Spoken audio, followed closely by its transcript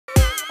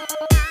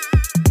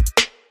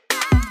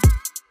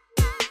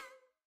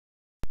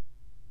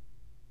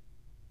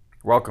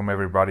Welcome,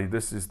 everybody.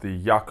 This is the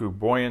Jaco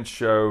Booyens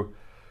show.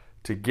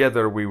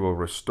 Together we will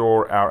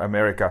restore our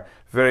America.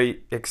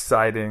 Very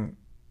exciting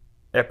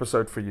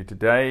episode for you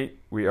today.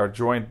 We are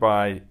joined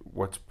by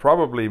what's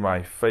probably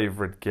my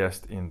favorite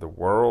guest in the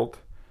world.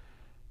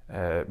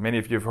 Many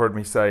of you have heard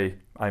me say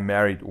I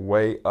married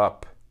way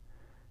up.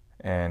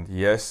 And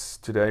yes,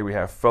 today we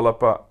have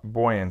Philipa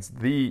Booyens,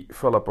 the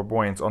Philipa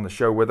Booyens, on the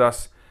show with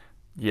us.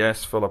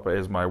 Yes, Philipa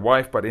is my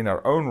wife, but in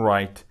her own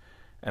right,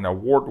 a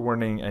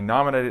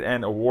nominated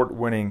and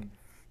award-winning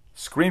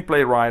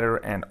screenplay writer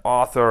and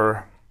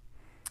author.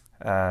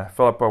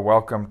 Philipa,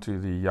 welcome to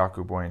the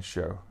Jaco Booyens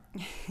show.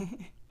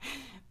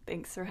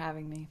 Thanks for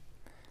having me.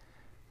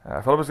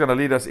 Philipa's going to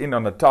lead us in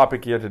on the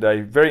topic here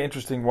today. Very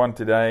interesting one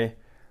today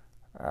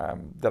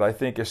that I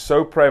think is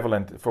so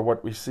prevalent for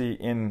what we see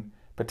in,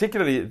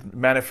 particularly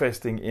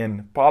manifesting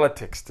in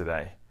politics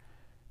today,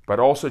 but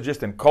also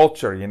just in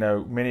culture. You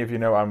know, many of you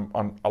know I'm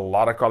on a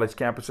lot of college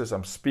campuses.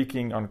 I'm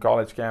speaking on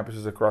college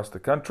campuses across the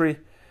country.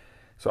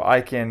 So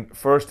I can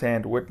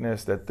firsthand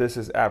witness that this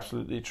is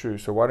absolutely true.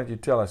 So why don't you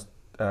tell us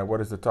what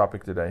is the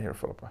topic today here,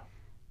 Philipa?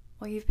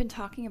 Well, you've been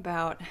talking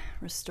about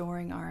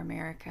restoring our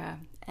America.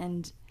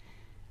 And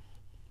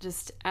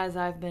just as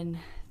I've been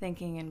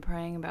thinking and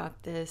praying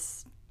about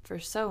this for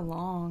so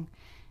long,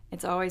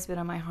 it's always been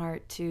on my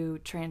heart to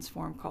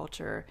transform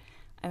culture.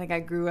 I think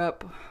I grew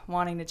up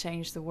wanting to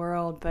change the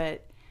world,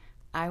 but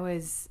I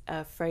was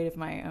afraid of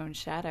my own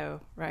shadow,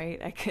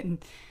 right?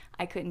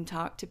 I couldn't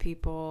talk to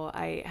people.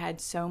 I had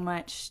so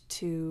much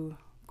to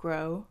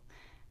grow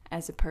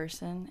as a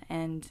person.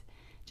 And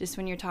just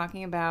when you're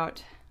talking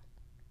about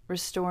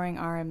restoring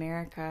our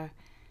America,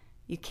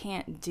 you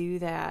can't do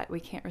that. We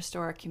can't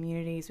restore our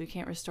communities. We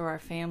can't restore our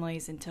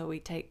families until we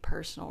take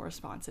personal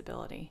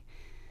responsibility.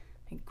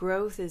 And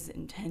growth is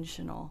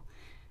intentional.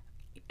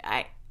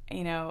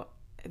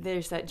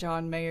 There's that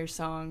John Mayer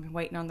song,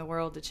 Waiting on the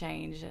World to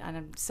Change, and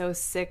I'm so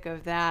sick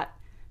of that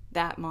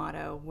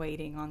motto,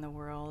 waiting on the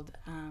world.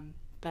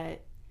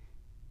 But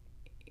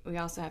we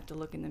also have to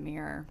look in the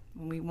mirror.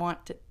 When we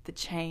want the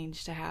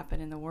change to happen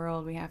in the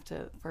world, we have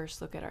to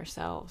first look at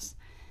ourselves,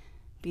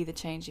 be the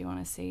change you want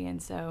to see. And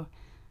so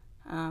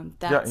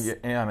that's... Yeah,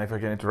 and if I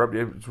can interrupt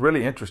you, it's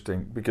really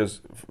interesting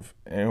because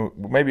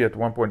maybe at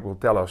one point we'll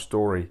tell our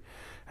story,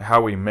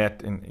 how we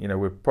met,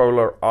 we're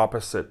polar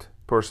opposite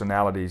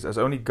personalities, as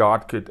only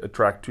God could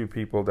attract two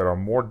people that are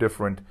more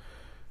different,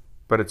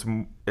 but it's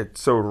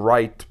so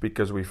right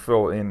because we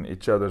fill in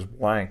each other's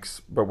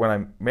blanks. But when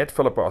I met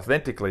Philipa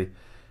authentically,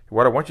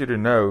 what I want you to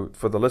know,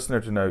 for the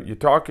listener to know, you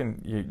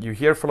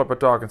hear Philipa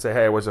talk and say,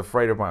 hey, I was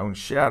afraid of my own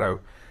shadow.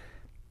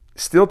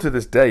 Still to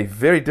this day,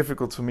 very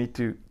difficult for me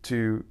to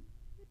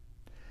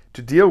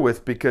deal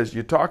with, because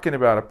you're talking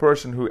about a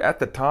person who at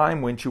the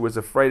time when she was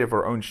afraid of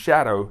her own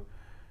shadow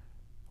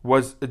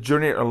was a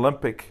junior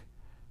Olympic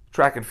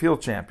track and field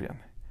champion,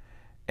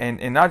 and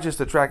not just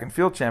a track and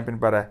field champion,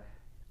 but a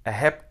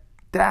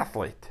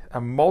heptathlete, a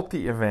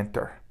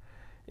multi-eventer.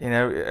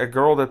 A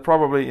girl that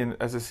probably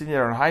as a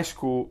senior in high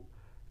school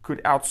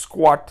could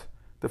out-squat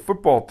the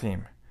football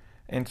team.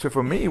 And so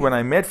for me, when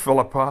I met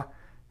Philipa,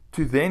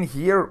 to then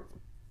hear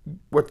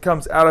what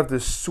comes out of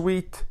this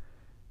sweet,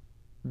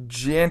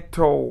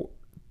 gentle,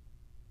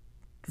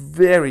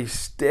 very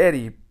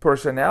steady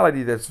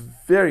personality that's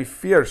very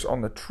fierce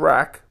on the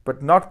track,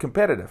 but not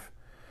competitive.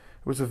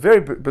 It was a very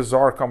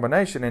bizarre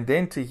combination. And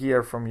then to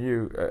hear from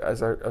you,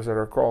 as I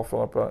recall,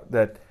 Philipa,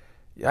 that,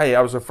 hey,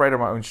 I was afraid of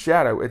my own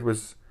shadow. I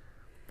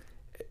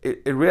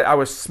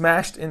was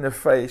smashed in the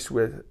face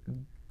with,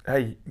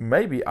 hey,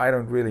 maybe I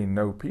don't really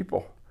know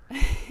people.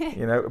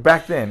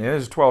 Back then,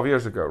 this is 12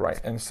 years ago, right?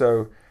 And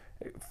so,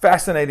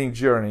 fascinating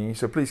journey.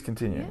 So please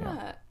continue.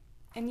 Yeah.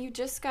 And you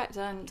just got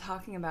done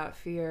talking about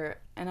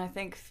fear. And I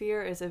think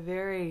fear is a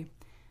very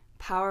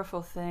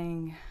powerful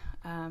thing.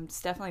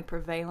 It's definitely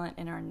prevalent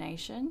in our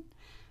nation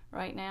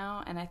right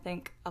now, and I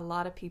think a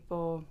lot of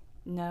people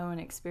know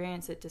and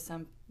experience it to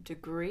some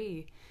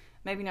degree.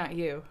 Maybe not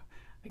you.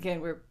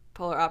 Again, we're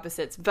polar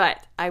opposites,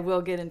 but I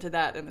will get into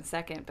that in a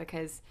second,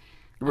 because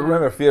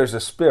remember, fear is a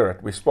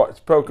spirit. We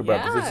spoke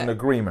about this. It's an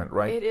agreement,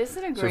 right? It is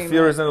an agreement. So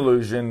fear is an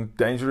illusion.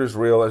 Danger is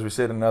real, as we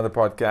said in another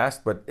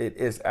podcast, but it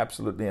is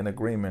absolutely an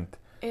agreement.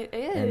 It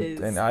is.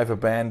 And I've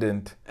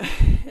abandoned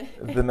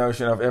the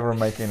notion of ever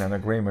making an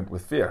agreement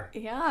with fear.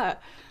 Yeah.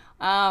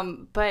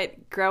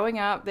 But growing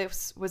up,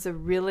 this was a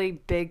really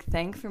big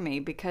thing for me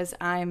because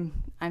I'm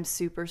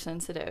super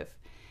sensitive.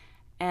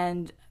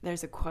 And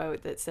there's a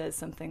quote that says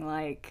something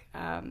like,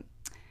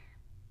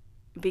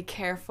 be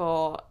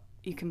careful,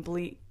 you can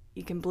bleed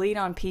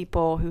on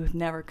people who have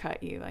never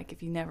cut you, like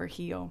if you never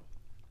heal.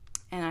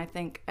 And I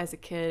think as a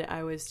kid,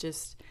 I was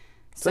just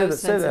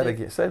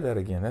sensitive. Say that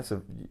again.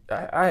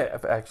 I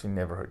have actually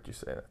never heard you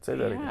say that. Say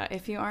that again. Yeah,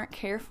 if you aren't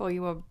careful,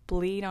 you will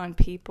bleed on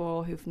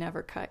people who've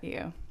never cut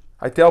you.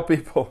 I tell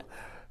people,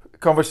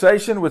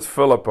 conversation with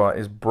Philipa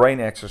is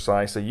brain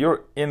exercise. So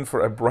you're in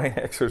for a brain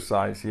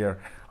exercise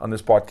here on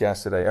this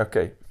podcast today.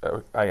 Okay,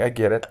 I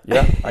get it.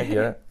 Yeah, I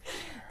get it.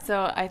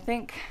 So I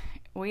think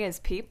we as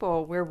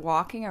people, we're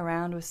walking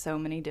around with so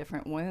many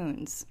different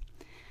wounds.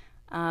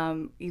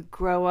 You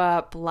grow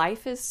up,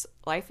 life is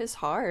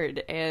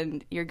hard,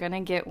 and you're going to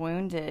get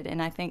wounded.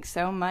 And I think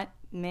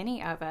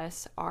many of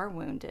us are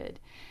wounded.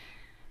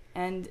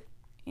 And,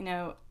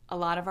 a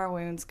lot of our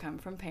wounds come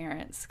from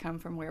parents, come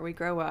from where we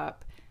grow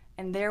up,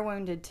 and they're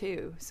wounded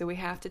too. So we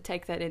have to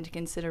take that into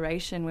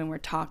consideration when we're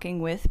talking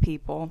with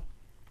people,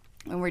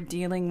 when we're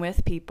dealing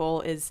with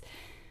people. Is,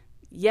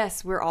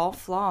 yes, we're all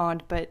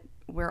flawed, but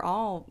we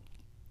all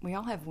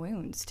have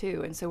wounds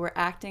too. And so we're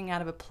acting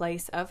out of a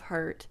place of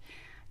hurt.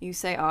 You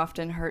say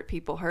often, hurt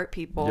people hurt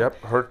people.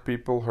 Yep, hurt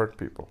people hurt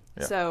people.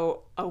 Yep.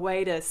 So a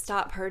way to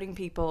stop hurting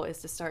people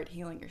is to start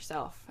healing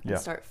yourself and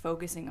start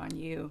focusing on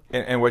you.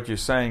 And what you're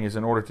saying is,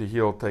 in order to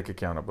heal, take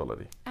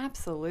accountability.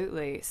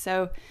 Absolutely.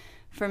 So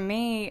for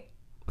me,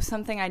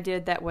 something I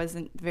did that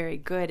wasn't very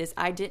good is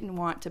I didn't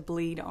want to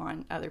bleed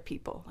on other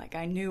people. Like,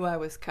 I knew I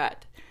was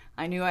cut.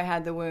 I knew I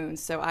had the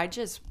wounds, so I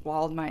just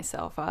walled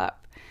myself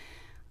up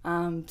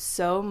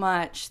so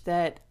much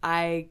that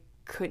I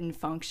couldn't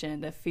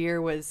function. The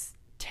fear was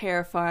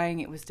terrifying.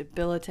 It was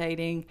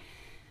debilitating.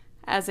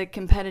 As a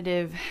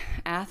competitive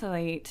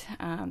athlete,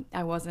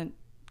 I wasn't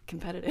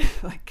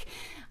competitive. Like,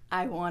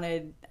 I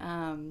wanted,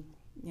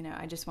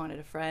 I just wanted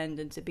a friend,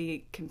 and to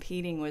be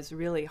competing was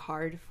really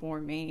hard for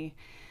me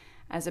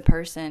as a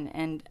person.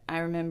 And I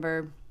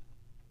remember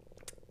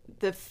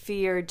the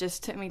fear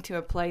just took me to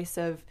a place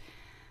of,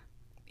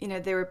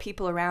 there were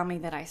people around me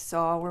that I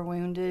saw were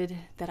wounded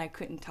that I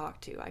couldn't talk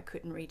to, I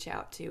couldn't reach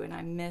out to, and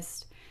I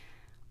missed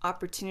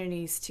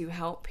opportunities to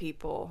help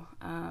people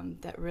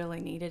that really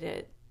needed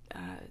it.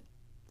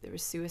 There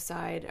was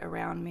suicide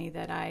around me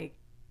that I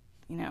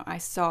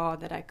saw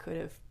that I could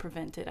have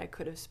prevented. I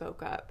could have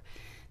spoke up.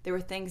 There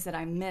were things that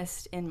I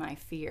missed in my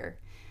fear.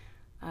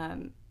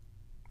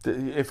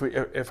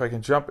 If I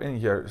can jump in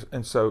here,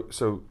 and so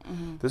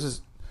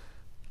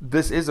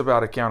this is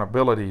about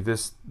accountability.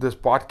 This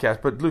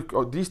podcast, but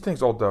look, these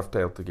things all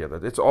dovetail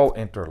together. It's all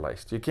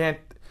interlaced. You can't.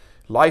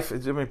 Life,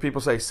 people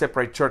say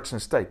separate church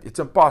and state. It's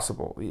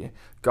impossible.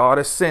 God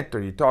is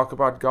center. You talk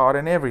about God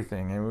and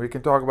everything, and we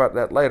can talk about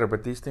that later,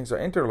 but these things are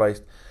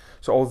interlaced.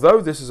 So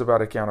although this is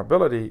about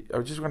accountability, I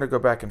just want to go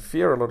back and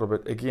fear a little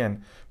bit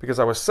again, because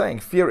I was saying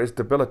fear is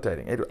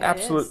debilitating. It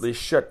absolutely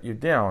shut you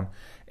down.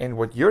 And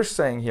what you're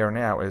saying here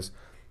now is,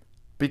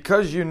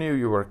 because you knew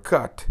you were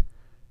cut,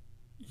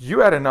 you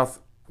had enough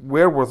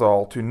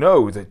wherewithal to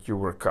know that you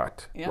were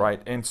cut,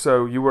 right? And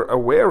so you were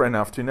aware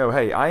enough to know,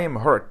 hey, I am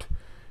hurt.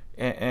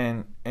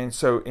 And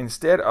so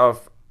instead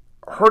of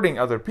hurting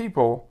other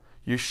people,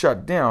 you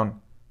shut down,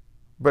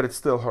 but it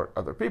still hurt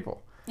other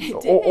people.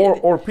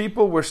 Or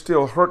people were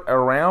still hurt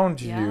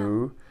around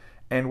you.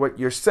 And what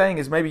you're saying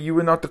is, maybe you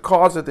were not the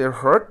cause of their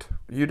hurt.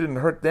 You didn't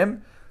hurt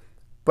them,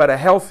 but a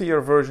healthier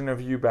version of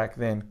you back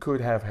then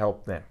could have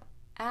helped them.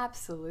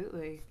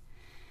 Absolutely.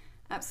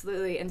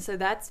 Absolutely. And so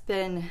that's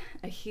been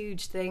a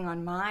huge thing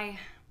on my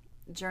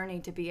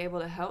journey, to be able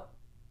to help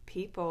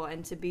people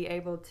and to be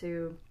able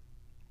to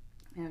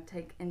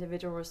take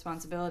individual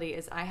responsibility.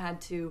 Is I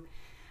got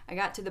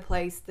to the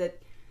place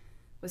that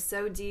was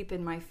so deep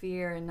in my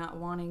fear and not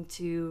wanting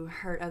to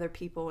hurt other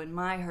people in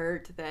my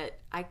hurt that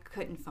I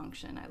couldn't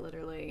function.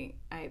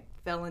 I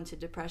fell into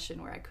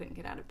depression where I couldn't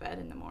get out of bed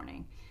in the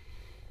morning.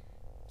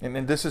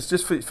 And this is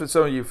just for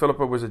some of you.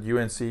 Philipa was at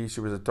UNC. She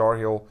was at Tar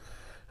Heel,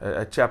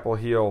 at Chapel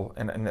Hill.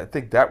 And I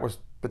think that was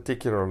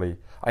particularly,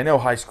 I know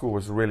high school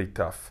was really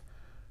tough,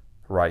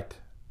 right?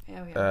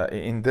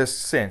 In this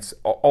sense,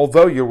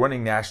 although you're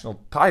winning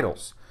national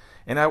titles.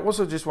 And I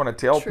also just want to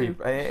tell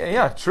people,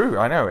 true,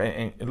 I know.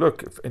 And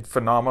look,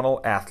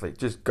 phenomenal athlete,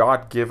 just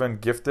God-given,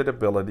 gifted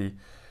ability,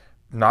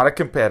 not a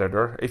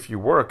competitor. If you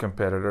were a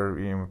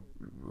competitor,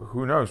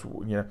 who knows,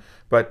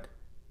 But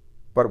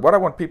what I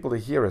want people to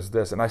hear is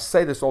this, and I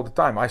say this all the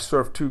time. I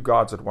served two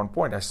gods at one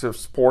point. I served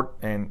sport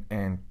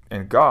and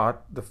God,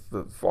 the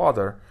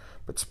Father.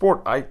 But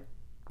sport, I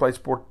played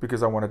sport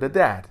because I wanted a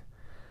dad.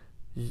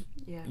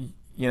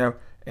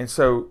 And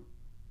so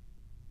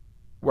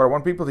what I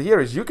want people to hear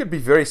is, you could be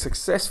very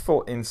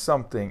successful in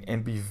something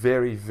and be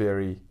very,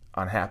 very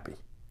unhappy.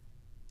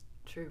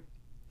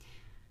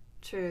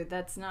 True.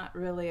 That's not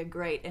really a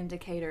great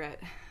indicator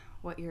at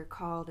what you're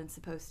called and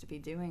supposed to be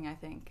doing, I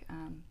think.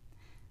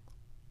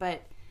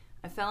 But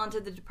I fell into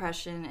the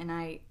depression, and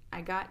I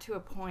got to a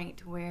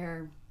point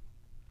where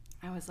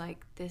I was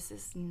like, this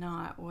is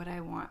not what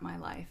I want my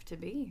life to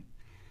be.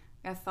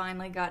 I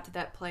finally got to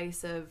that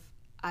place of,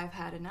 I've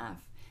had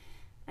enough.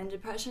 And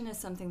depression is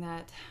something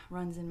that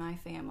runs in my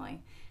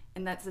family.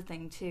 And that's the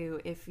thing,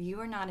 too. If you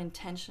are not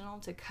intentional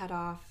to cut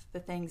off the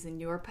things in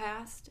your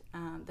past,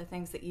 the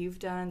things that you've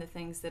done, the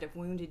things that have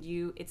wounded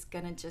you, it's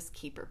going to just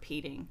keep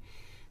repeating.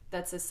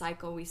 That's a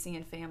cycle we see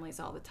in families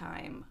all the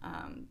time.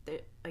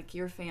 Like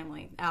your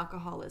family,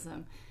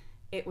 alcoholism,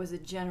 it was a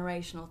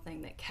generational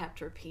thing that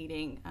kept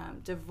repeating.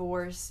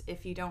 Divorce,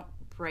 if you don't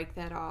break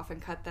that off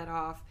and cut that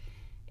off,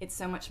 it's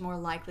so much more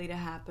likely to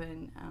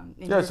happen.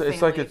 Yes,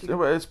 it's like it's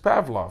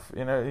Pavlov.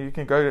 You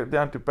can go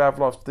down to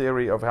Pavlov's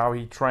theory of how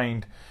he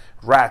trained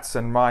rats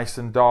and mice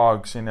and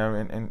dogs,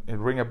 and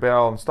ring a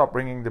bell and stop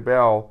ringing the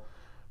bell.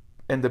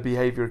 and the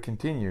behavior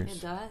continues.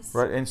 It does.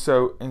 Right? And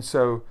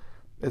so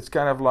it's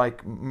kind of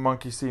like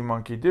monkey see,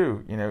 monkey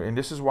do, and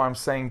this is why I'm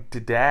saying to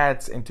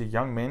dads and to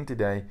young men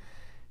today,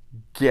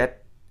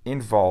 get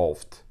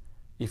involved.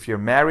 If you're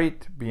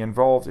married, be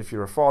involved. If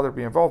you're a father,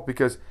 be involved,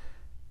 because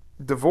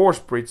divorce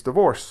breeds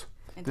divorce.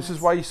 This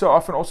is why you so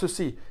often also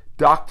see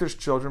doctors'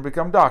 children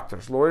become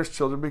doctors, lawyers'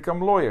 children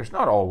become lawyers.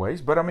 Not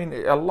always, but I mean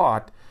a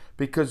lot,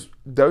 because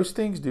those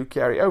things do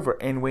carry over.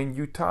 And when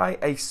you tie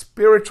a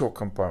spiritual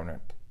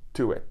component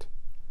to it,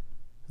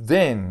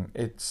 then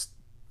it's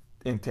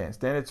intense.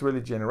 Then it's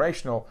really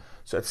generational.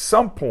 So at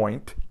some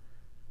point,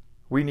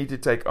 we need to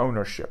take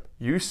ownership.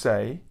 You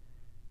say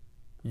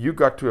you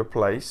got to a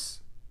place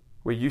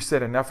where you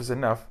said enough is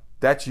enough.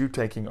 That's you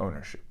taking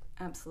ownership.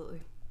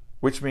 Absolutely.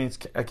 Which means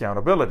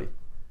accountability,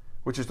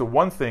 which is the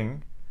one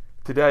thing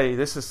today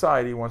this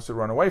society wants to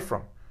run away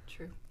from.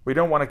 True. We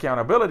don't want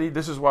accountability.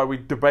 This is why we're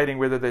debating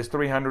whether there's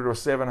 300 or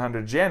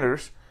 700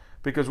 genders,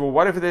 because, well,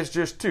 what if there's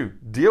just two?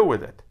 Deal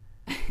with it.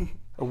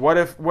 What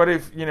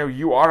if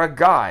you are a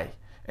guy,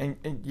 and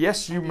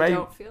yes, you may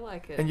don't feel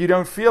like it, and you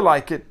don't feel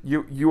like it.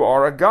 You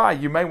are a guy.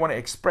 You may want to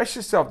express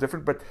yourself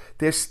different, but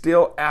there's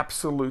still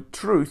absolute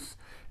truth,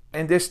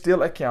 and there's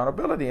still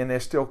accountability, and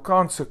there's still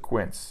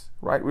consequence.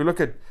 Right? We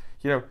look at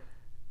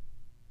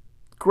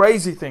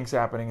crazy things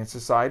happening in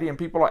society, and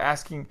people are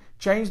asking,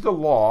 change the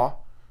law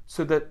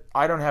so that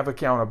I don't have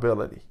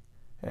accountability.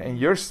 And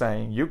you're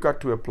saying you got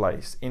to a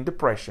place in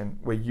depression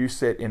where you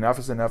said enough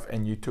is enough,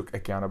 and you took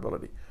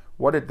accountability.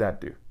 What did that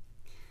do?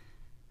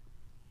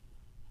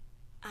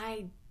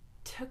 I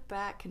took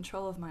back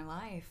control of my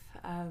life.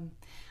 I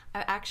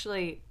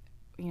actually,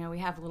 we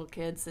have little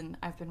kids, and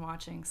I've been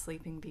watching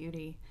Sleeping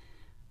Beauty,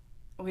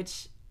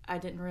 which I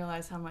didn't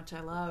realize how much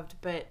I loved,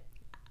 but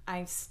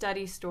I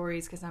study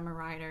stories because I'm a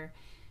writer,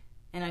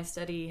 and I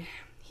study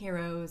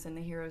heroes and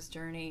the hero's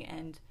journey,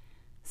 and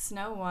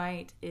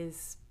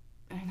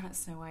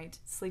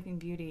Sleeping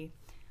Beauty,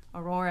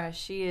 Aurora,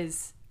 she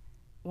is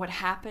what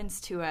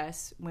happens to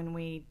us when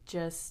we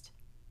just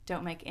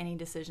don't make any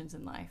decisions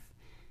in life.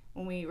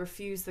 When we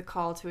refuse the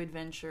call to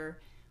adventure,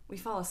 we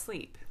fall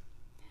asleep.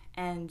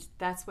 And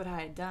that's what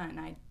I had done.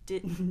 I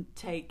didn't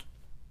take,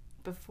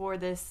 before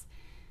this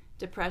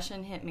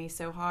depression hit me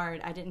so hard,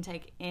 I didn't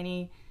take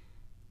any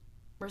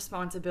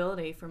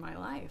responsibility for my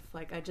life.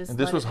 Like, I just. And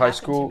this was high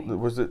school.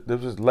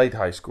 This was late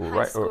high school,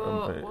 right?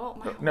 Well,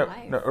 my whole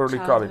life. No, early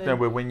college. No,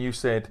 but when you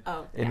said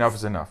enough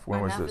is enough, when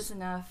was this?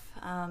 Enough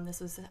is enough.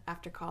 This was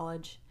after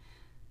college.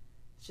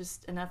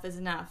 Just enough is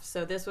enough.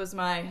 So this was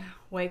my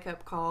wake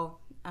up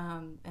call,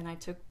 and I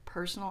took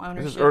personal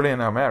ownership. This is early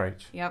in our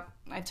marriage. Yep,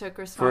 I took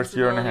responsibility. First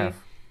year and a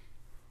half.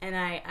 And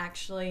I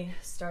actually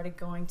started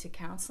going to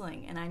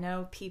counseling. And I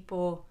know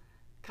people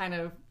kind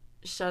of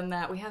shun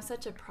that. We have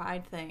such a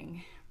pride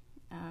thing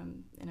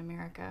in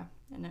America,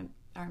 in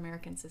our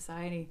American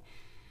society.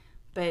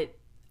 But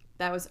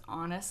that was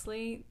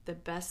honestly the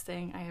best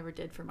thing I ever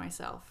did for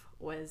myself,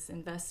 was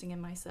investing in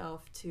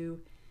myself to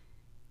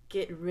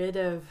get rid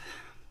of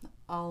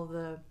all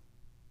the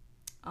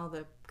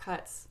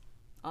cuts,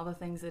 all the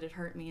things that had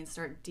hurt me, and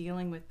start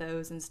dealing with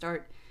those and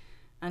start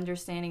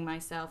understanding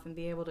myself and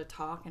be able to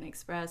talk and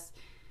express.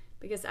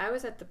 Because I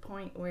was at the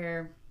point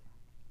where,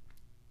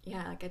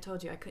 like I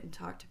told you, I couldn't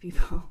talk to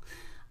people.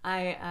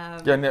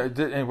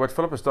 And what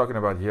Philipa is talking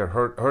about here,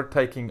 her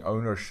taking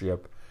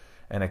ownership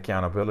and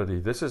accountability,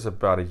 this is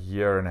about a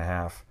year and a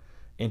half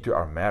into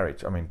our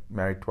marriage. I mean,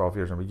 married 12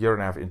 years, and a year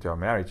and a half into our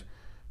marriage.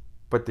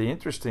 But the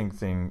interesting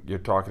thing you're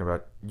talking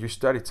about, you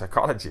studied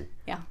psychology.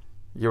 Yeah.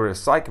 You're a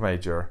psych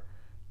major,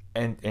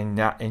 and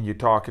you're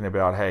talking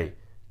about, hey,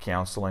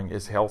 counseling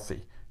is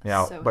healthy.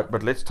 Now,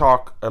 but let's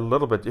talk a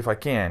little bit, if I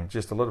can,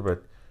 just a little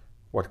bit,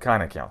 what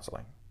kind of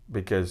counseling?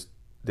 Because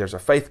there's a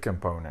faith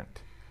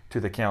component to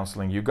the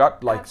counseling. You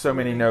got, like so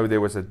many know, there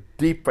was a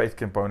deep faith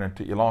component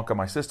to Ilanka,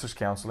 my sister's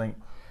counseling,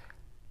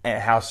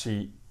 and how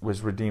she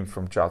was redeemed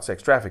from child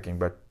sex trafficking.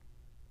 But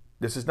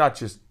this is not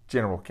just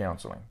general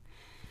counseling.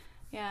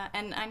 Yeah,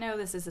 and I know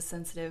this is a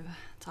sensitive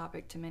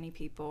topic to many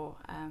people.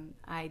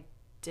 I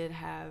did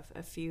have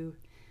a few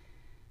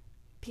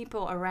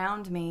people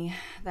around me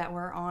that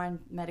were on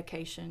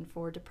medication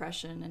for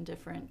depression and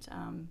different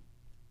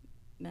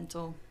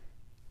mental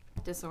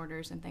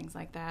disorders and things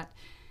like that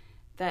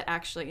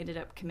actually ended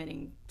up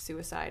committing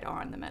suicide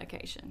on the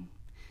medication.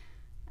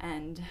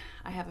 And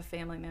I have a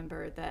family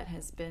member that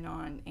has been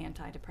on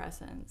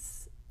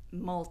antidepressants,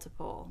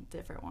 multiple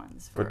different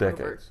ones, for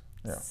decades.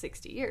 Over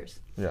 60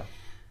 years. Yeah.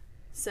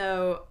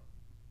 So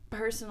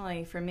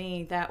personally, for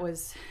me, that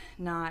was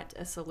not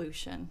a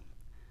solution.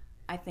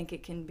 I think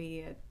it can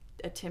be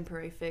a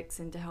temporary fix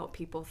and to help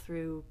people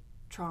through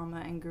trauma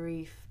and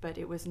grief, but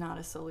it was not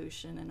a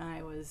solution, and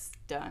I was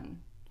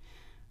done.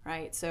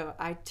 Right? So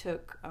I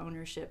took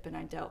ownership and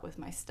I dealt with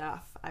my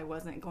stuff. I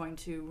wasn't going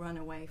to run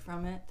away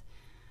from it.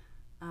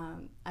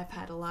 I've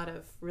had a lot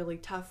of really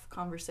tough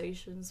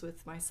conversations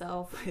with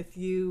myself, with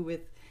you,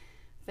 with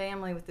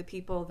family, with the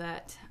people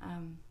that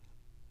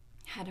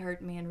had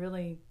hurt me, and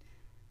really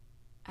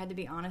had to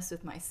be honest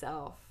with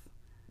myself.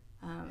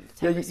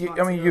 take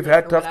responsibility you've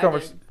had for what I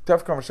did.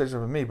 tough conversations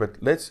with me, but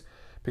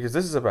because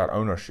this is about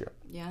ownership.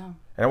 Yeah.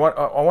 And I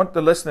want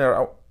the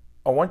listener,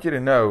 I want you to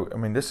know, I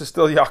mean, this is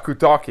still Jaco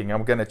talking.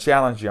 I'm going to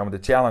challenge you. I'm the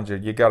challenger.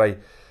 You got a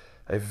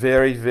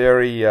very,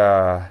 very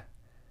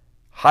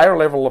higher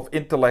level of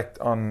intellect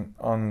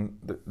on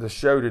the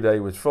show today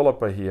with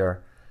Philipa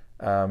here,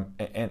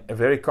 and a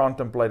very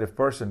contemplative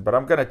person. But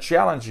I'm going to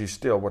challenge you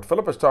still. What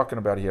Philipa's talking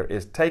about here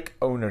is take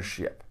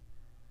ownership.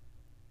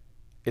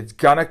 It's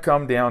going to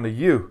come down to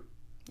you.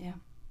 Yeah.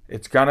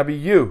 It's going to be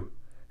you.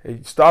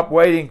 Stop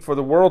waiting for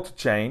the world to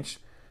change.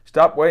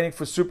 Stop waiting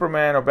for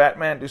Superman or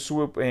Batman to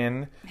swoop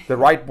in, the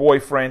right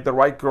boyfriend, the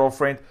right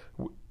girlfriend.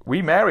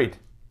 We married,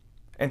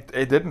 and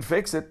it didn't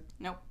fix it.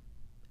 Nope.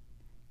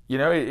 You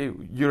know,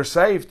 you're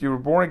saved. You're a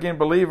born-again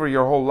believer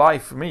your whole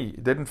life. For me,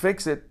 it didn't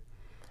fix it.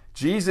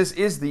 Jesus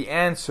is the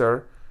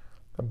answer,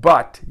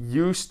 but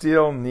you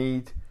still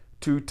need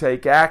to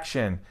take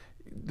action.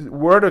 The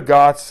Word of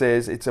God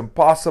says it's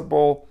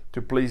impossible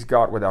to please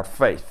God without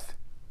faith.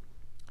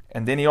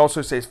 And then he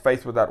also says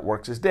faith without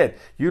works is dead.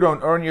 You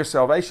don't earn your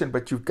salvation,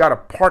 but you've got to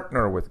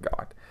partner with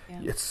God.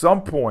 Yeah. At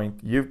some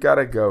point, you've got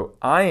to go,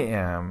 I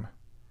am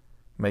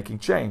making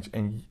change.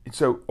 And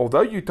so,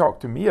 although you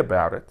talked to me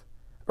about it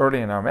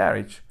early in our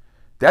marriage,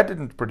 that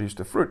didn't produce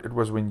the fruit. It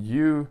was when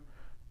you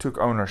took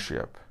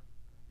ownership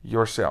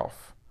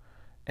yourself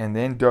and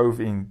then dove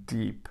in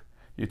deep.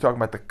 You're talking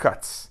about the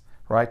cuts,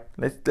 right?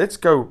 Let's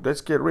go.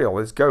 Let's get real.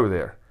 Let's go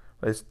there.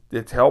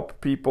 Let's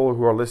help people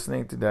who are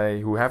listening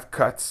today who have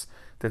cuts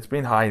that's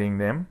been hiding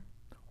them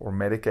or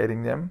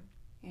medicating them.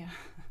 Yeah.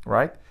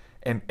 Right?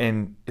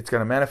 And it's going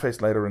to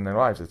manifest later in their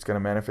lives. It's going to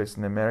manifest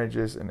in their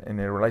marriages and in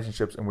their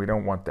relationships, and we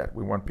don't want that.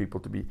 We want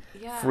people to be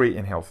free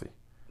and healthy.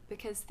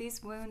 Because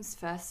these wounds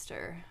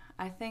fester.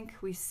 I think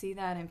we see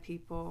that in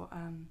people.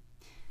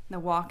 The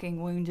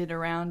walking wounded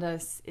around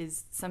us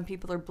is some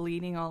people are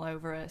bleeding all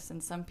over us,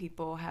 and some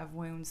people have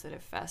wounds that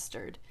have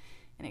festered,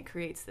 and it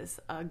creates this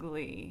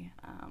ugliness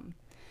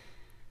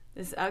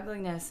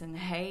and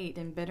hate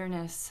and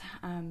bitterness.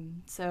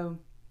 So,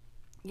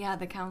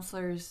 the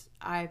counselors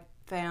I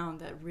found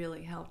that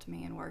really helped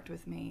me and worked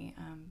with me.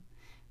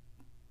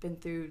 Been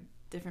through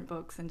different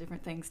books and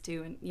different things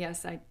too, and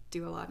yes, I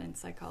do a lot in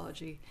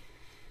psychology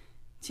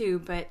too.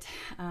 But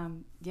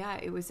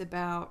it was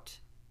about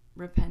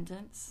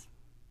repentance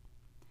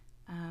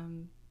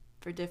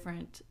for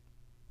different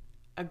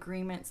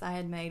agreements I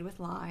had made with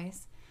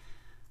lies,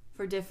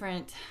 for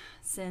different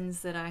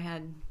sins that I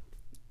had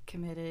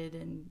committed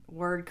and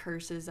word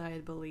curses I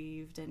had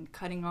believed, and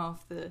cutting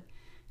off the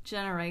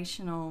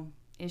generational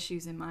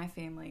issues in my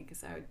family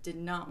because I did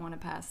not want to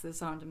pass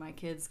this on to my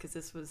kids because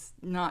this was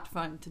not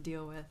fun to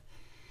deal with.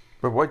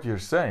 But what you're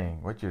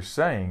saying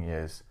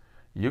is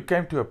you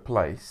came to a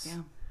place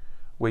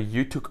where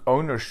you took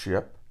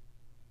ownership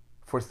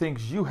for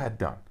things you had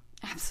done.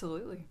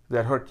 Absolutely.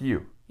 That hurt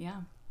you.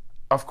 Yeah.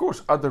 Of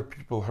course, other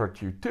people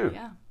hurt you too.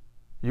 Yeah.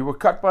 You were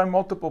cut by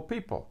multiple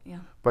people.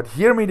 Yeah. But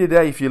hear me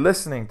today, if you're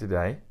listening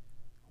today,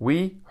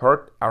 we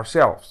hurt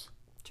ourselves.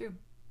 True.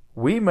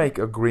 We make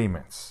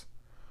agreements.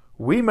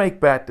 We make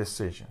bad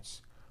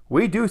decisions.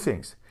 We do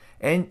things.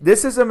 And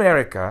this is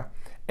America,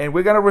 and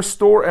we're going to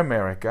restore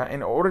America.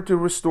 In order to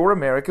restore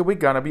America, we're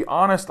going to be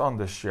honest on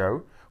this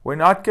show. We're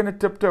not going to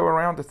tiptoe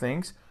around the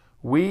things.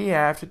 We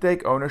have to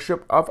take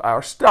ownership of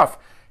our stuff.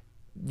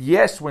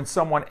 Yes, when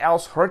someone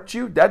else hurt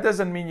you, that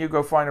doesn't mean you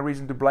go find a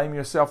reason to blame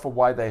yourself for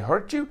why they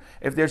hurt you.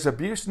 If there's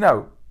abuse,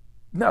 no,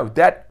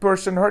 that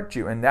person hurt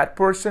you, and that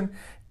person,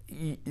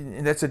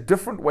 and that's a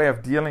different way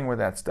of dealing with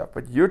that stuff.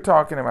 But you're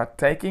talking about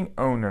taking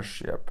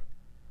ownership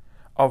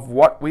of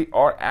what we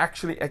are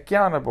actually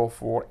accountable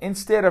for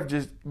instead of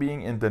just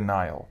being in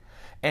denial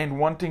and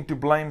wanting to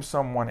blame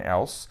someone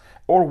else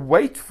or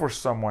wait for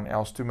someone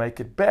else to make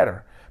it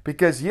better.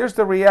 Because here's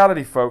the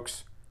reality,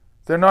 folks.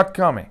 They're not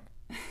coming.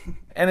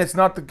 And it's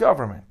not the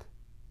government.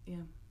 Yeah.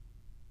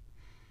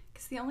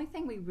 Because the only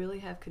thing we really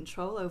have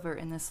control over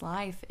in this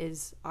life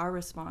is our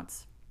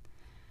response.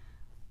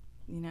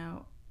 You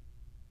know,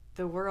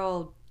 the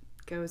world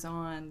goes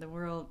on,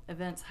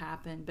 events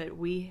happen, but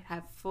we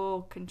have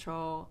full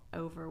control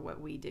over what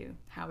we do,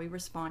 how we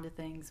respond to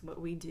things, what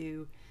we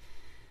do.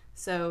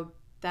 So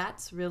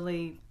that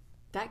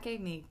gave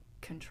me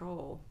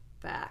control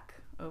back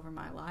over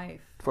my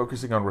life.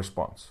 Focusing on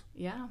response.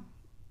 Yeah.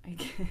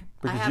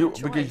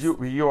 Because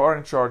you are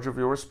in charge of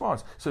your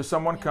response. So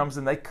someone comes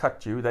and they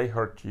cut you, they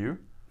hurt you.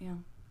 Yeah.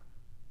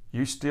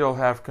 You still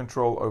have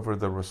control over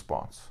the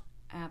response.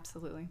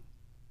 Absolutely.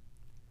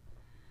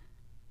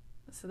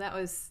 So that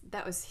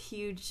was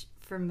huge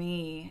for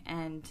me,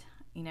 and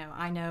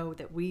I know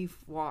that we've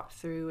walked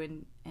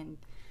through and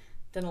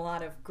done a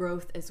lot of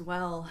growth as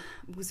well.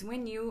 Because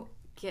when you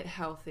get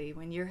healthy,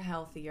 when you're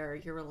healthier,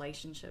 your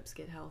relationships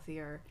get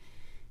healthier,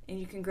 and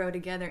you can grow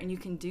together and you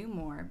can do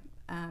more.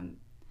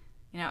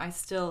 I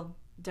still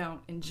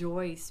don't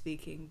enjoy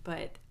speaking,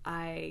 but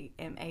I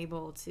am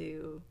able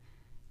to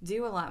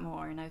do a lot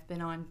more. And I've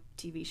been on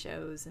TV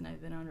shows and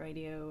I've been on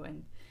radio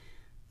and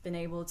been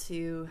able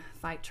to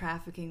fight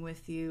trafficking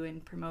with you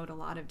and promote a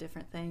lot of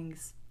different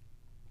things.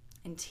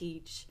 and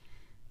teach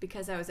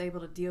because I was able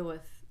to deal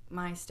with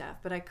my stuff.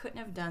 But I couldn't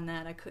have done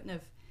that. I couldn't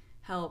have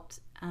helped,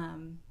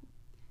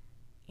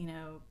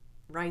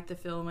 write the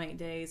Film 8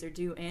 Days or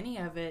do any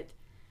of it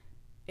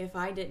if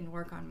I didn't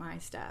work on my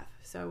stuff.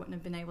 So I wouldn't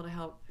have been able to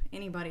help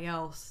anybody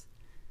else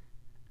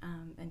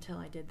until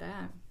I did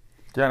that.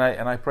 Yeah,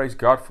 and I praise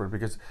God for it,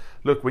 because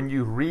look, when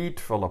you read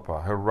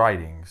Philippa, her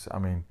writings, I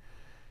mean,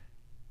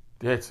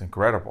 yeah, it's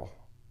incredible,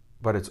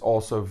 but it's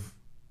also,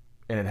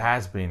 and it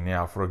has been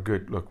now for a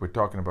good, look, we're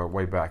talking about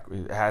way back,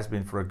 it has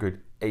been for a good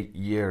 8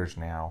 years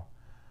now,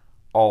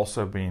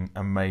 also been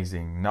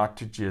amazing, not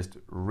to just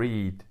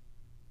read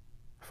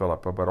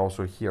Philippa, but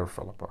also hear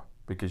Philippa,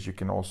 because you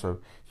can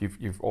also,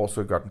 you've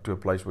also gotten to a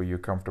place where you're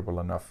comfortable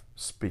enough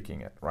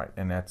speaking it, right?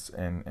 And that's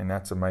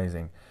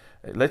amazing.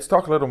 Let's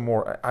talk a little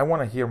more. I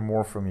want to hear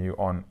more from you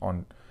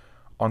on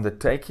the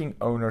taking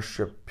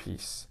ownership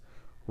piece.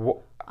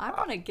 I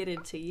want to get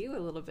into you a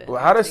little bit.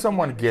 Well, how does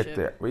someone get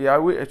there? Well,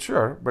 yeah,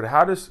 sure. But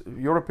how does,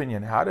 your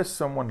opinion, how does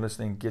someone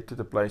listening get to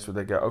the place where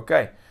they go,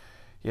 okay,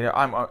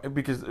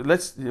 because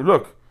let's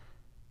look,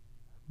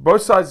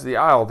 both sides of the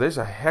aisle, there's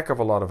a heck of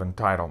a lot of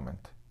entitlement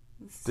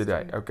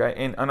today, okay?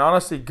 And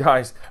honestly,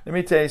 guys, let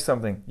me tell you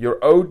something. You're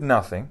owed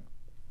nothing.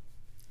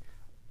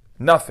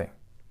 Nothing.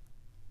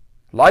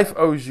 Life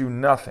owes you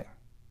nothing.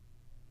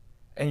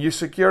 And you're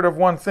secured of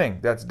one thing,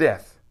 that's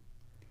death.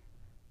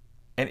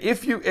 And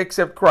if you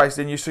accept Christ,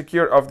 then you're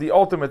secure of the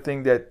ultimate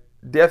thing, that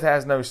death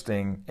has no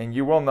sting, and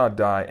you will not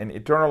die, and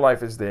eternal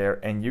life is there,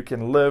 and you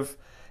can live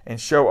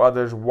and show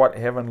others what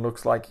heaven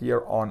looks like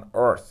here on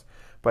earth.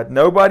 But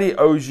nobody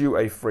owes you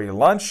a free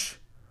lunch.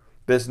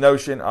 This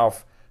notion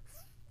of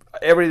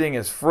everything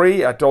is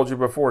free, I told you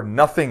before,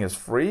 nothing is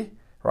free,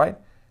 right?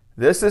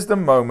 This is the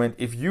moment,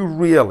 if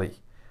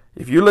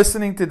you're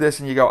listening to this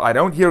and you go, I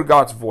don't hear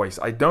God's voice,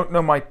 I don't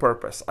know my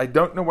purpose, I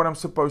don't know what I'm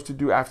supposed to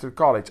do after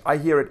college. I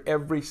hear it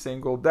every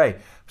single day.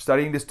 I'm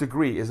studying this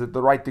degree, is it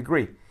the right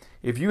degree?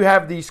 If you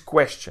have these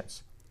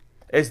questions,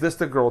 is this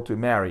the girl to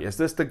marry? Is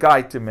this the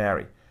guy to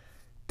marry?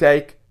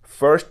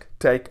 First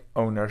take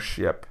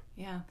ownership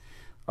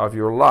of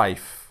your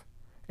life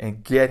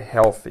and get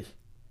healthy.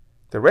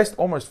 The rest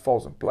almost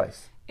falls in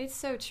place. It's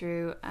so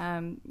true.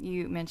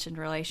 You mentioned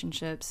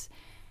relationships.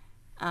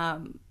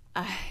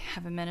 I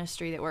have a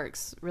ministry that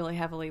works really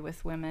heavily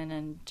with women,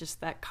 and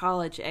just that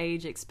college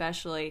age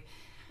especially.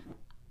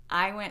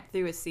 I went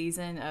through a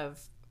season of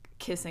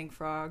kissing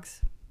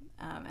frogs,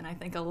 and I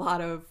think a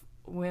lot of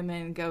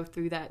women go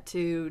through that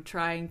too,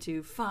 trying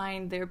to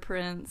find their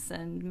prince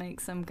and make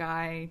some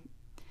guy,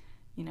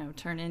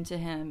 turn into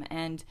him.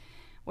 And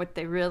what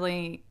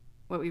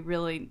we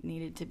really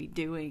needed to be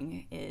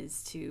doing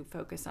is to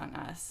focus on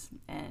us.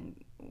 And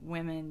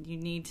women, you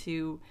need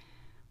to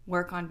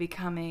work on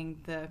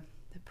becoming the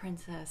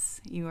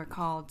princess you are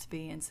called to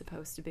be and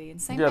supposed to be.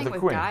 And same thing with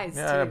queen. guys,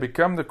 too.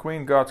 Become the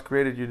queen God's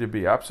created you to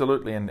be.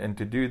 Absolutely. And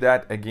to do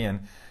that,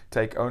 again,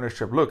 take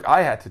ownership. Look,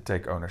 I had to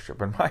take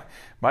ownership. And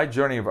my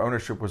journey of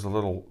ownership was a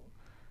little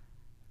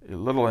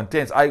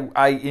intense.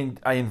 I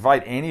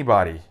invite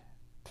anybody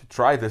to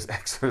try this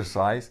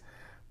exercise,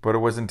 but it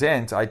was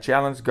intense. I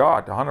challenged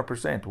God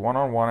 100%,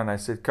 one-on-one, and I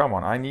said, come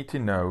on, I need to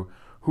know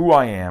who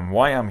I am,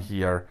 why I'm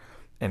here,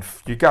 and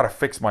you got to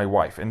fix my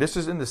wife. And this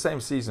is in the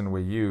same season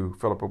where you,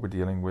 Philippa, were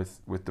dealing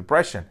with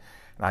depression.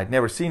 And I'd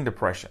never seen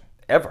depression,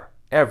 ever.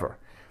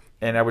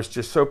 And I was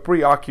just so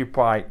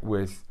preoccupied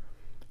with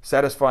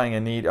satisfying a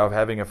need of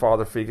having a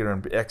father figure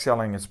and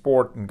excelling in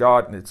sport and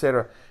God and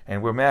etc.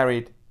 And we're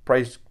married,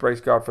 praise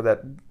God for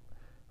that.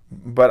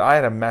 But I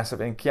had a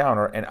massive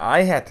encounter, and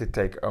I had to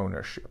take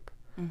ownership.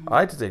 Mm-hmm. I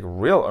had to take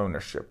real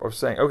ownership of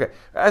saying, okay,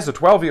 as a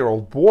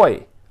 12-year-old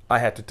boy, I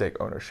had to take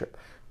ownership.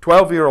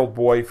 12-year-old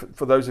boy,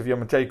 for those of you, I'm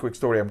going to tell you a quick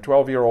story. I'm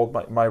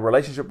 12-year-old. My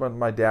relationship with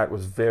my dad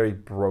was very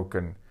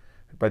broken.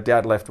 My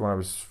dad left when I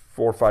was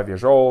 4 or 5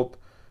 years old.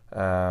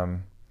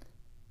 And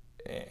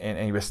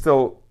he was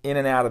still in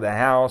and out of the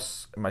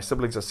house. My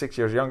siblings are 6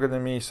 years younger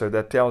than me, so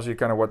that tells you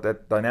kind of what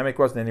that dynamic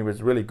was. And then he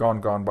was really gone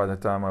by the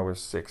time I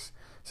was six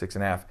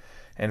and a half.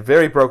 And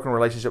very broken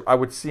relationship. I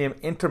would see him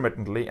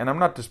intermittently, and I'm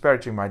not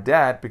disparaging my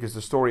dad because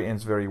the story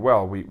ends very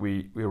well.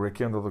 We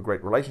rekindled a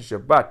great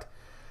relationship, but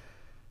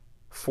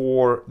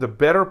for the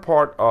better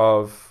part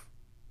of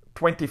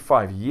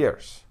 25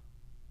 years,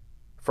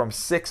 from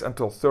 6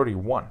 until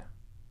 31,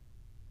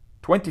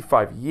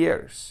 25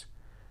 years,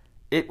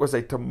 it was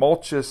a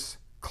tumultuous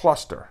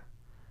cluster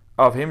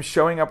of him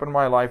showing up in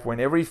my life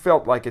whenever he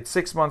felt like it,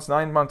 6 months,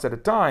 9 months at a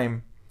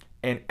time,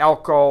 and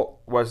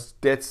alcohol was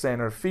dead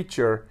center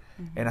feature,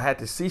 and I had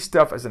to see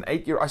stuff as an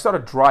 8-year-old. I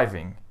started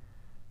driving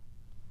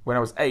when I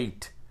was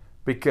 8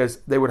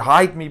 because they would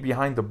hide me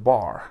behind the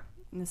bar.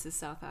 This is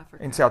South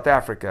Africa. In South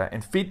Africa,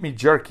 and feed me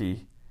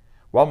jerky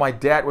while my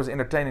dad was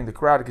entertaining the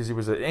crowd because he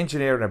was an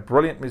engineer and a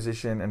brilliant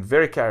musician and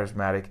very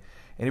charismatic.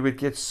 And he would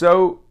get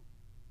so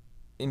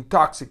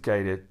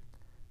intoxicated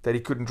that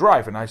he couldn't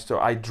drive. And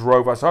I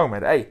drove us home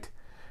at 8.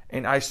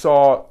 And I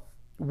saw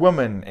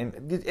women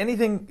and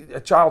anything a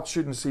child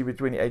shouldn't see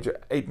between the age of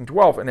 8 and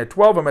 12. And at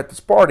 12, I'm at this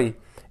party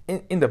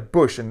in the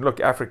bush. And look,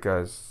 Africa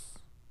is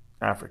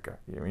Africa.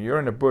 You're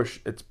in the bush,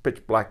 it's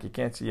pitch black, you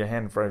can't see your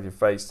hand in front of your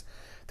face.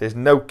 There's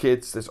no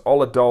kids, there's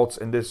all adults,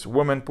 and this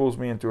woman pulls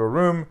me into a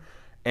room,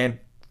 and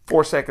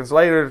 4 seconds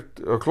later,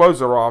 her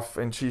clothes are off,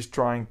 and she's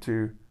trying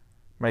to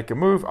make a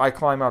move. I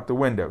climb out the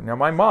window. Now,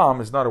 my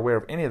mom is not aware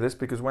of any of this,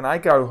 because when I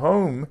go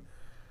home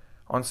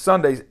on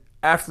Sundays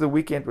after the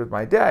weekend with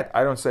my dad,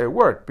 I don't say a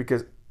word,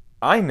 because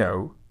I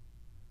know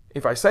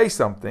if I say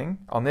something,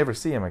 I'll never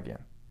see him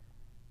again.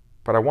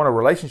 But I want a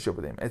relationship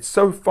with him. It's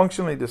so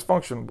functionally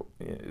dysfunctional,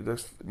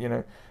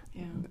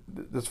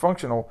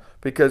 dysfunctional,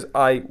 because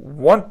I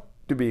want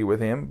to be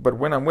with him, but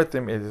when I'm with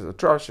him, it is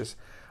atrocious.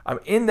 I'm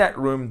in that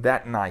room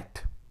that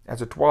night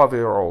as a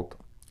 12-year-old,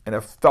 and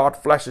a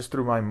thought flashes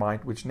through my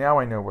mind, which now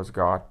I know was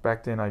God.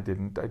 Back then I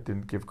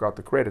didn't give God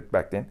the credit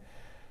back then.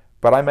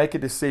 But I make a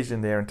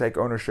decision there and take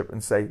ownership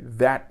and say,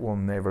 that will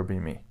never be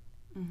me.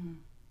 Mm-hmm.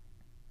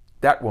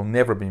 That will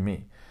never be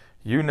me.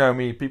 You know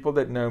me, people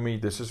that know me,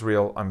 this is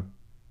real. I'm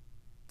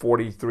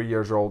 43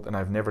 years old and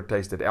I've never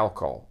tasted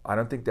alcohol. I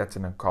don't think that's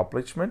an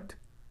accomplishment.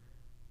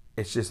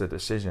 It's just a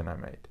decision I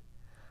made.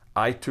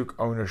 I took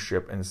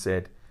ownership and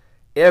said,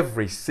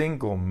 every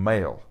single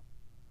male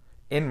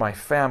in my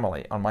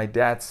family on my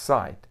dad's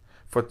side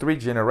for 3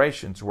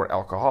 generations were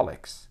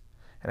alcoholics.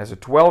 And as a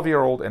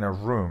 12-year-old in a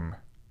room,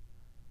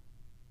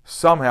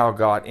 somehow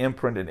God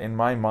imprinted in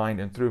my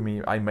mind and through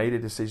me, I made a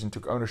decision,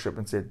 took ownership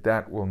and said,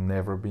 that will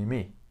never be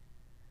me.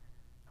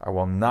 I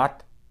will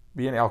not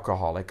be an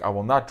alcoholic, I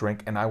will not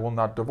drink, and I will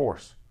not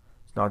divorce.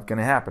 It's not going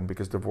to happen,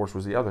 because divorce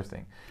was the other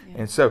thing.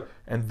 Yeah.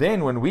 And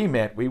then when we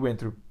met, we went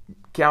through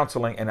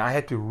counseling, and I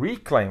had to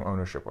reclaim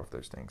ownership of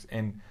those things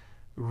and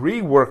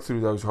rework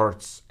through those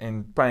hurts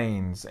and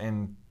pains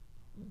and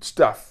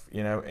stuff,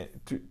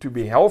 to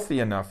be healthy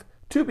enough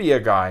to be a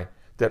guy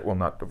that will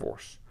not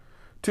divorce,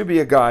 to be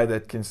a guy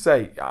that can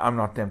say, I'm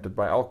not tempted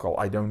by alcohol,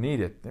 I don't need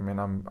it. I mean,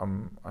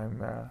 I'm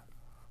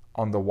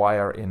on the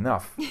wire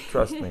enough.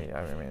 Trust me.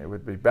 I mean, it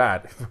would be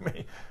bad for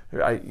me.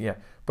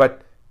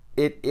 But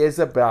it is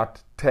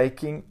about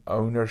taking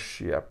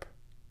ownership.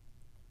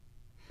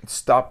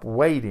 Stop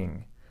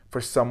waiting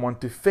for someone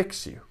to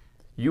fix you.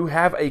 You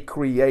have a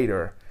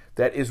creator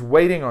that is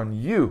waiting on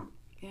you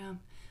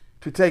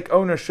to take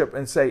ownership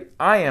and say,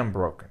 I am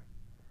broken.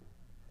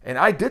 And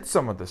I did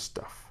some of this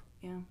stuff.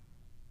 Yeah.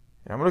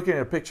 I'm looking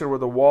at a picture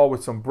with a wall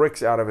with some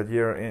bricks out of it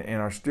here in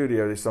our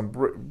studio. There's some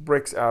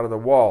bricks out of the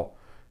wall.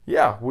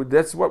 Yeah,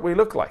 that's what we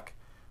look like.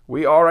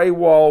 We are a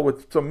wall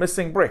with some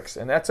missing bricks,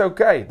 and that's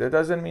okay. That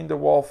doesn't mean the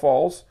wall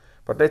falls,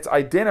 but let's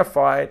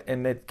identify it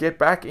and let's get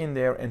back in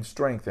there and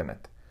strengthen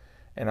it.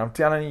 And I'm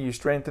telling you, you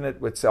strengthen it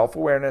with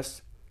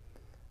self-awareness,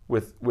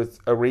 with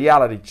a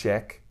reality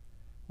check,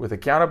 with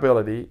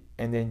accountability,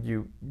 and then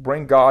you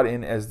bring God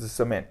in as the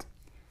cement.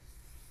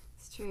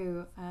 It's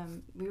true.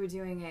 We were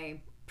doing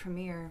a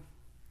premiere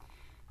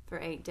for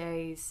 8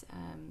 days,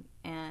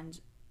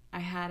 and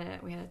we had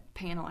a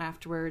panel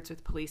afterwards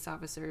with police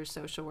officers,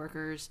 social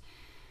workers,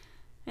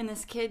 and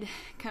this kid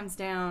comes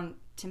down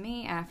to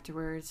me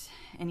afterwards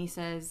and he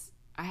says,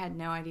 I had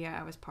no idea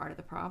I was part of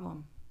the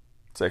problem.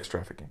 Sex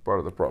trafficking, part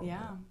of the problem.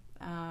 Yeah,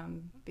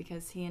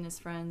 because he and his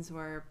friends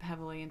were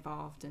heavily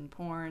involved in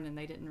porn, and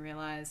they didn't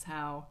realize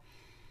how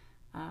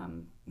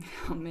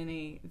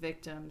many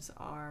victims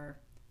are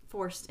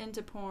forced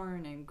into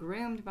porn and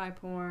groomed by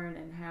porn,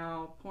 and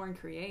how porn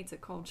creates a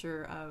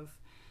culture of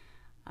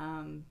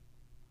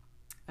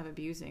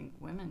abusing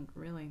women,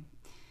 really.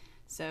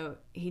 So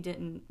he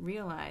didn't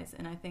realize,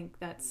 and I think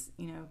that's,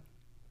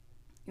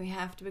 we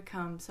have to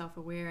become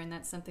self-aware, and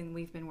that's something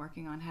we've been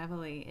working on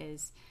heavily,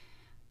 is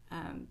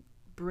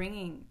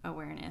bringing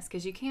awareness,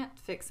 because you can't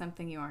fix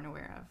something you aren't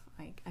aware of.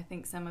 Like, I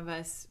think some of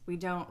us, we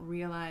don't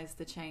realize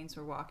the chains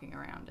we're walking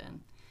around in.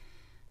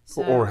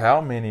 So, or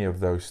how many of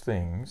those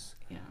things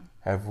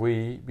have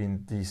we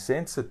been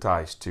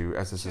desensitized to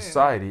as a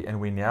society, and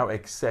we now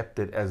accept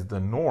it as the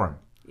norm?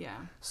 Yeah.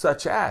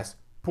 Such as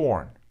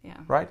porn. Yeah.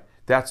 Right?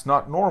 That's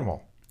not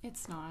normal.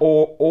 It's not.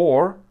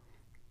 Or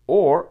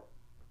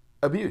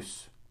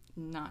abuse.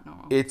 Not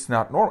normal. It's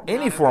not normal.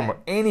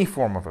 Any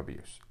form of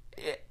abuse.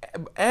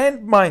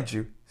 And mind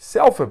you,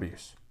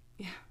 self-abuse.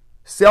 Yeah.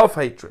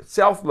 Self-hatred,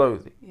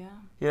 self-loathing.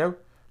 Yeah.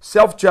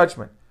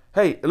 Self-judgment.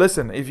 Hey,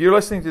 listen, if you're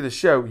listening to the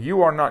show,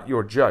 you are not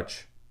your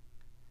judge.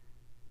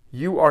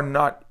 You are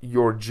not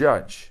your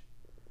judge.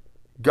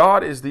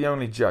 God is the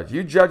only judge.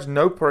 You judge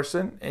no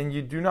person, and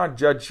you do not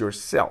judge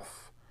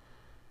yourself.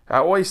 I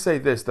always say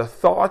this, the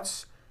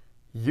thoughts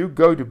you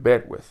go to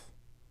bed with,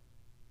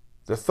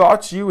 the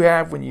thoughts you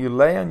have when you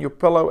lay on your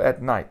pillow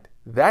at night,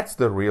 that's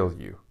the real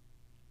you.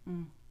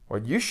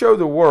 What you show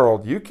the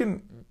world, you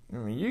can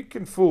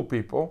fool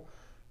people.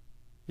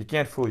 You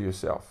can't fool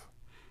yourself.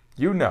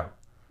 You know.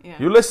 Yeah.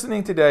 You're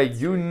listening today,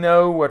 you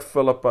know what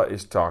Philipa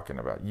is talking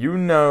about. You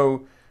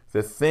know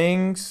the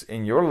things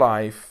in your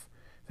life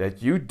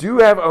that you do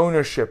have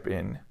ownership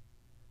in,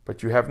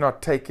 but you have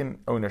not taken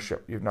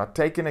ownership. You've not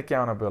taken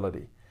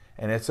accountability.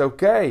 And it's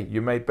okay.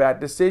 You made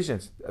bad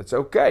decisions. It's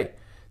okay.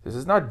 This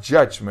is not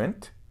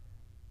judgment.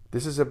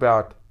 This is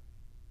about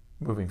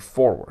moving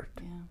forward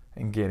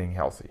and getting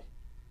healthy.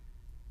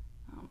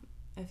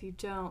 if you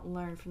don't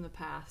learn from the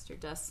past, you're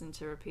destined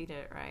to repeat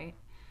it, right?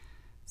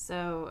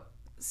 So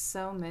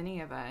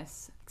many of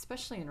us,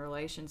 especially in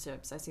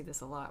relationships, I see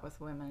this a lot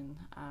with women.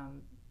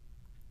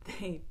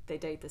 They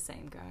date the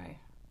same guy,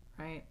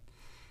 right?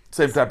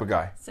 Same type of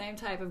guy. Same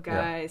type of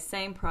guy,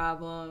 same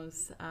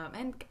problems.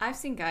 And I've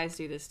seen guys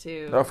do this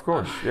too. Of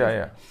course,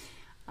 yeah.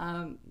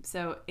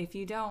 So if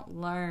you don't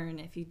learn,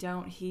 if you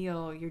don't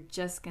heal, you're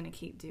just going to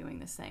keep doing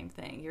the same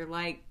thing. You're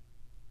like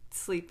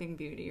Sleeping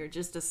Beauty. You're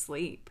just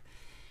asleep.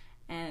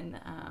 And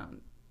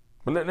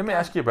but let me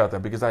ask you about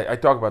that, because I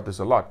talk about this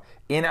a lot.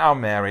 In our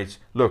marriage,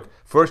 look,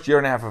 first year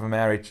and a half of a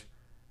marriage,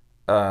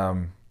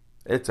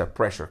 it's a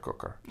pressure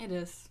cooker. It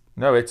is.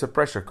 No, it's a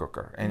pressure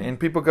cooker. And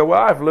people go,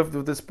 well, I've lived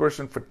with this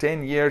person for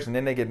 10 years, and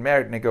then they get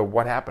married, and they go,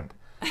 what happened?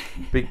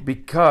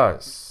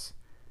 Because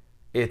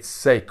it's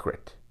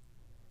sacred.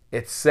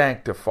 It's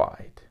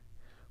sanctified.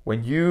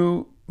 When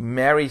you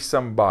marry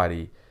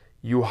somebody,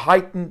 you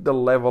heighten the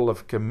level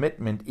of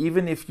commitment,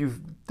 even if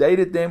you've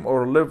dated them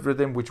or lived with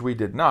them, which we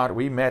did not.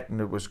 We met and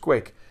it was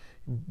quick.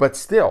 But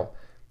still,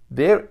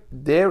 there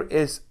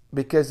is,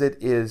 because it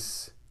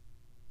is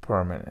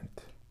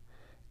permanent.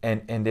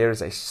 And there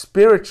is a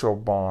spiritual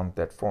bond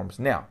that forms.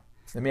 Now,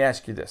 let me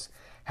ask you this.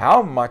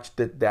 How much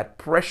did that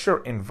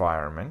pressure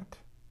environment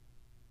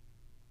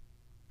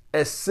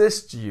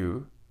assist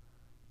you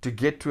to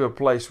get to a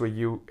place where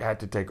you had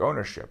to take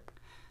ownership?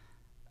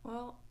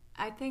 Well,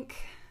 I think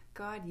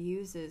God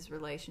uses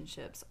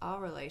relationships,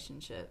 all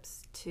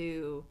relationships,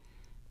 to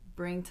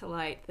bring to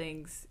light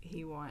things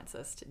He wants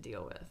us to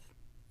deal with.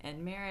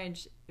 And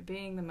marriage,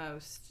 being the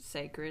most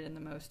sacred and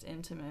the most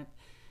intimate,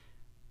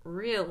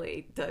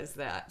 really does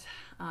that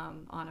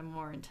on a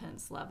more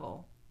intense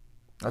level.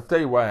 I'll tell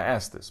you why I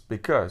asked this.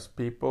 Because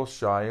people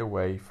shy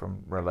away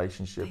from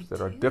relationships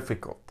that are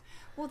difficult.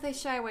 Well, they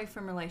shy away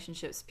from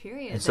relationships,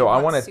 period. And so I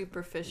want to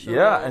superficial.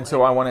 Yeah, and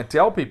so I want to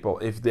tell people,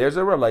 if there's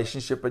a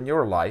relationship in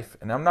your life,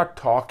 and I'm not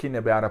talking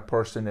about a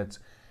person that's,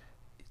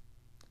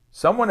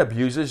 someone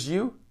abuses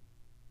you,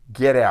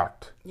 get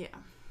out. Yeah.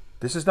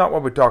 This is not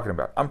what we're talking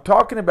about. I'm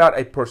talking about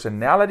a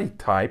personality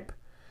type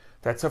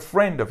that's a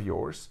friend of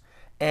yours,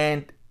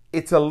 and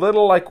it's a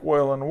little like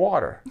oil and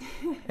water.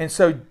 And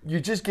so you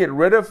just get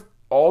rid of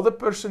all the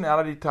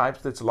personality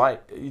types that's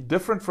like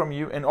different from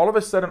you, and all of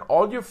a sudden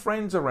all your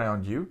friends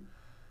around you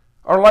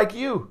are like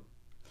you.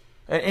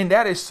 And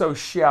that is so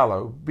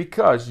shallow,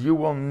 because you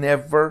will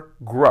never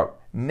grow.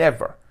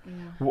 Never.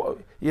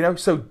 Yeah.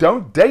 So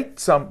don't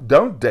date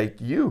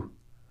you.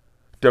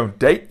 Don't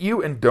date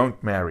you, and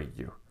don't marry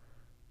you.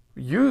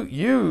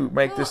 You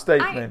make the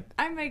statement.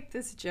 I make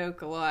this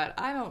joke a lot.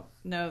 I don't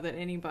know that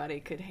anybody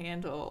could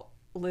handle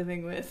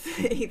living with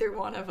either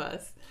one of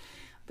us,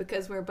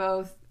 because we're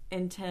both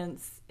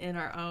intense in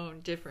our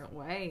own different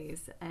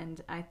ways. And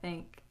I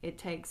think it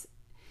takes,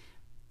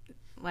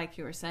 like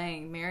you were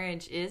saying,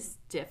 marriage is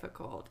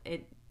difficult.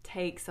 It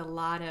takes a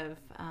lot of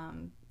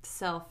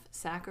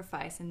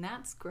self-sacrifice, and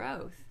that's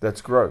growth.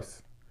 That's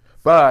growth.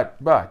 But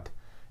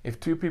if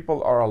two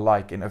people are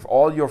alike, and if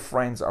all your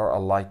friends are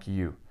alike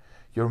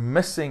you're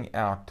missing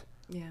out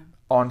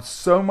on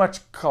so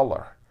much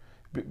color.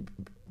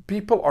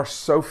 People are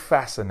so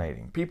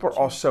fascinating. People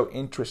are so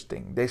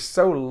interesting. They're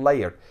so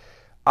layered.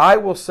 I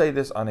will say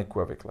this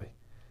unequivocally.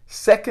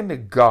 Second to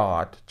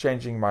God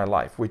changing my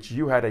life, which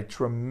you had a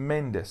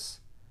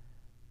tremendous,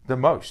 the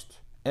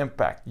most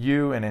impact.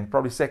 You, and then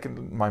probably second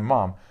to my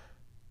mom.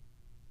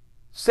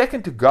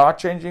 Second to God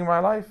changing my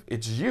life,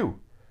 it's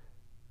you.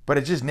 But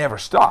it just never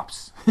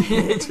stops.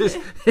 it's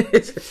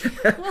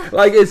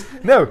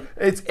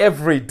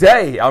every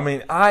day. I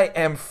mean, I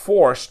am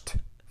force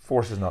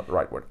is not the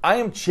right word. I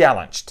am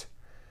challenged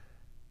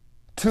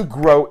to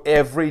grow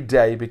every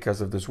day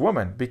because of this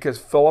woman. Because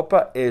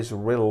Philipa is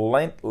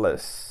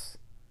relentless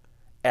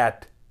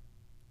at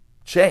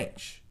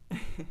change.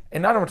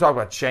 And I don't want to talk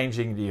about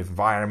changing the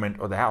environment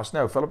or the house.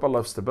 No, Philipa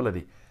loves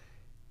stability.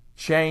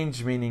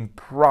 Change meaning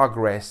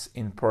progress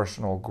in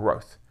personal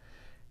growth.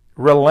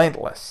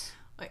 Relentless.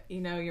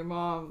 Your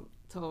mom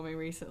told me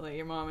recently,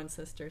 your mom and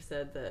sister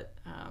said that,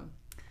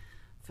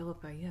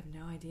 Philipa, you have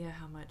no idea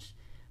how much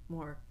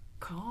more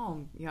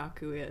calm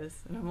Jaco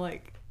is. And I'm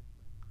like,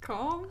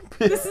 calm?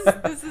 This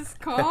is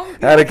calm?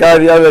 I had a guy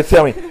the other day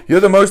tell me,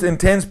 you're the most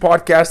intense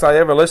podcast I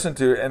ever listened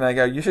to. And I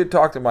go, you should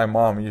talk to my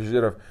mom. You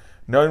should have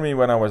known me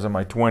when I was in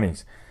my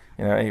 20s.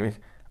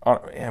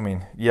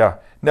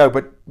 No,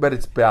 but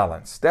it's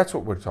balance. That's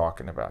what we're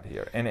talking about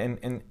here. And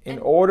in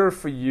order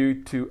for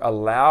you to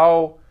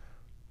allow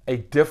a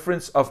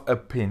difference of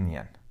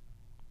opinion,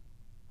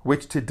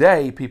 which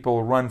today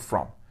people run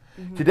from.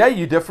 Mm-hmm. Today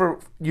you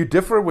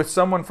differ with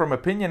someone from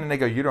opinion, and they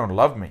go, you don't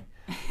love me.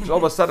 Because all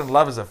of a sudden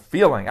love is a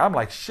feeling. I'm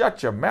like,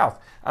 shut your mouth.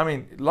 I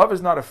mean, love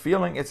is not a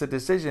feeling, it's a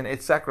decision,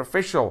 it's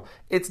sacrificial.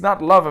 It's not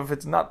love if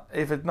it's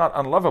not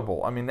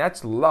unlovable. I mean,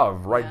 that's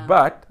love, right?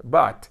 Yeah.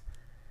 But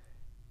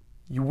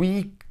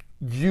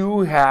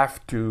you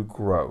have to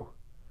grow.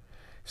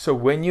 So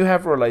when you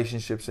have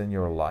relationships in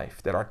your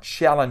life that are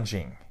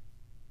challenging,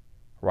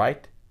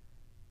 right?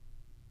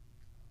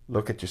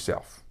 Look at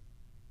yourself.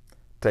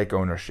 Take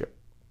ownership.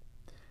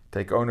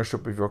 Take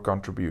ownership of your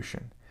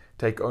contribution.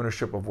 Take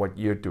ownership of what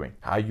you're doing,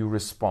 how you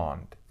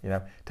respond.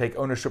 Take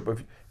ownership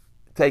of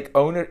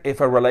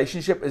if a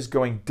relationship is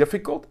going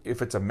difficult,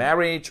 if it's a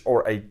marriage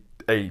or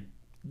a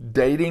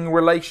dating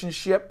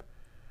relationship,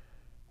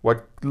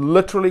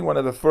 literally one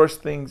of the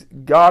first things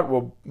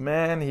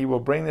He will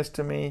bring this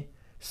to me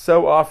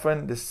so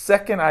often. The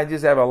second I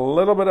just have a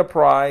little bit of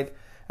pride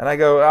and I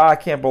go, I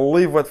can't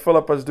believe what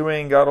Philipa's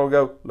doing, God will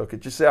go, look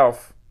at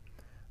yourself.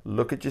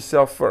 Look at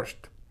yourself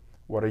first.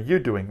 What are you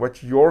doing?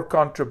 What's your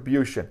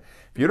contribution?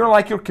 If you don't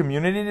like your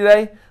community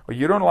today, or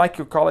you don't like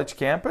your college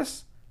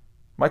campus,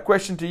 my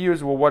question to you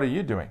is, well, what are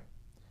you doing?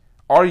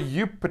 Are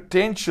you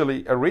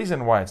potentially a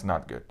reason why it's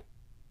not good?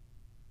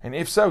 And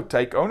if so,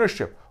 take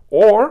ownership.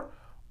 Or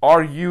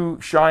are you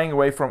shying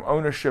away from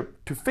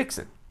ownership to fix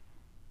it?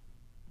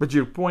 But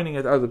you're pointing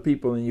at other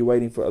people and you're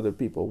waiting for other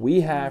people.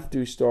 We have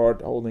to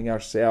start holding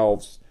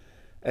ourselves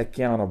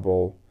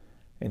accountable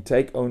and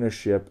take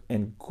ownership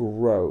and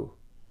grow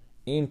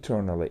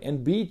internally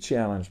and be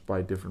challenged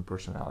by different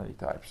personality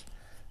types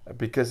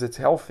because it's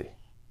healthy.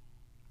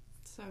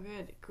 So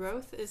good.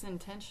 Growth is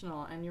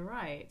intentional, and you're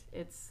right.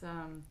 It's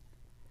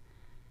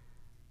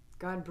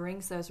God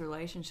brings those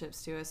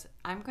relationships to us.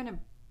 I'm going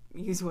to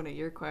use one of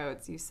your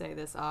quotes. You say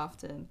this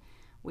often.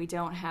 We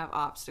don't have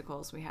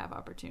obstacles, we have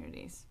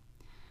opportunities.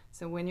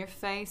 So when you're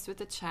faced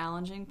with a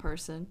challenging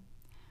person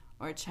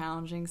or a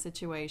challenging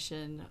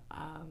situation,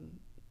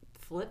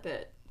 flip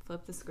it.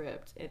 Flip the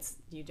script.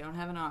 You don't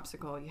have an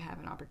obstacle, you have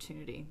an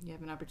opportunity. You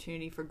have an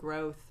opportunity for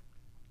growth.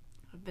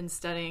 I've been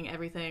studying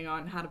everything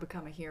on how to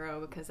become a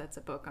hero because that's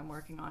a book I'm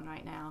working on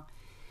right now.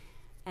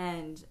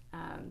 And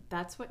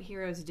that's what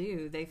heroes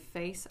do. They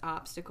face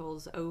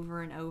obstacles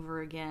over and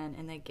over again,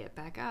 and they get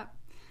back up.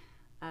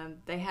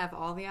 They have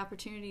all the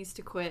opportunities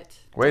to quit.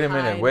 Wait a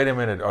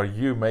minute. Are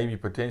you maybe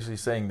potentially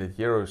saying that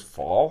heroes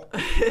fall?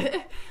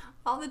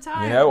 All the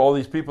time. All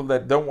these people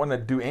that don't want to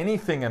do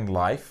anything in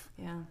life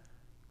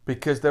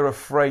because they're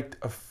afraid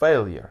of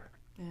failure.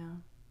 Yeah.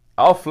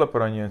 I'll flip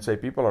it on you and say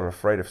people are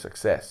afraid of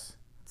success.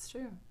 It's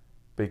true.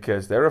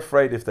 Because they're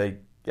afraid if they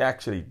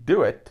actually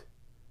do it,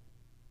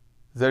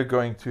 they're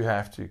going to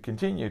have to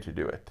continue to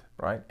do it,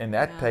 right? And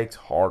that takes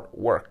hard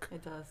work.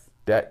 It does.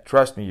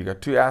 Trust me, you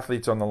got two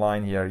athletes on the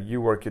line here.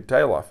 You work your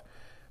tail off.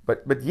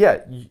 But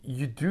yeah,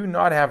 you do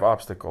not have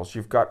obstacles.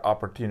 You've got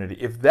opportunity.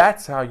 If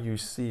that's how you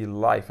see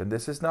life, and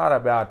this is not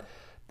about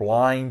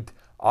blind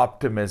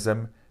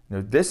optimism.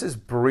 No, this is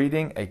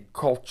breeding a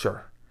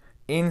culture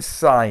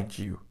inside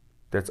you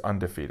that's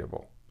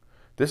undefeatable.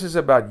 This is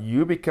about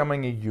you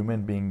becoming a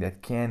human being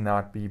that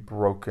cannot be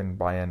broken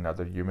by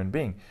another human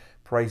being.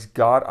 Praise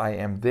God, I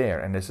am there.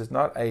 And this is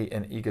not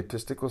an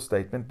egotistical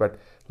statement, but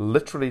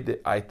literally,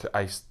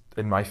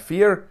 in my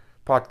fear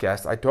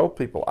podcast, I told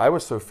people I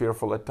was so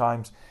fearful at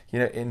times,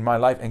 in my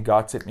life, and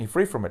God set me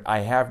free from it. I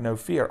have no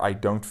fear. I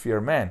don't fear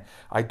man.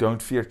 I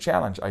don't fear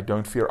challenge. I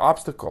don't fear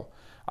obstacle.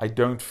 I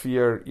don't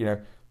fear,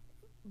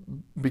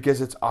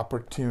 because it's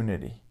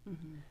opportunity.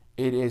 Mm-hmm.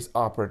 It is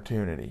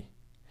opportunity.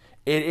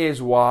 It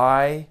is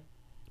why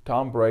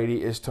Tom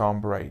Brady is Tom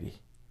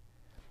Brady.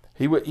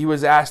 He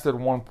was asked at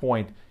one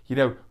point,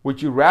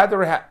 would you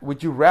rather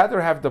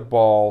have the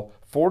ball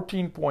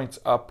 14 points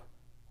up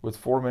with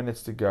 4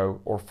 minutes to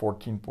go or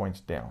 14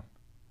 points down?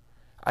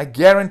 I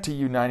guarantee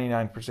you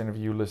 99% of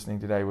you listening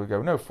today will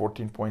go, no,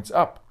 14 points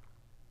up.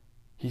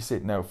 He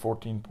said, no,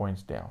 14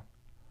 points down.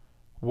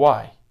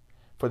 Why?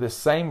 For the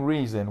same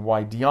reason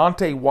why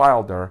Deontay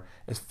Wilder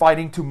is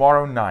fighting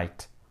tomorrow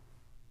night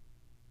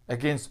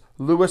against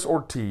Luis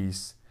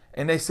Ortiz.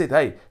 And they said,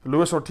 hey,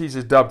 Luis Ortiz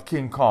is dubbed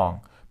King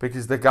Kong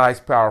because the guy's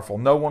powerful.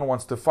 No one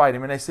wants to fight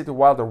him. And they said to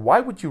Wilder, why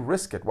would you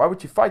risk it? Why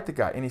would you fight the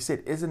guy? And he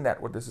said, isn't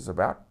that what this is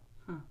about?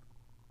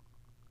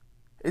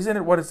 Isn't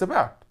it what it's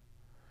about?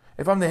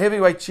 If I'm the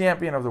heavyweight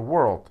champion of the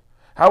world,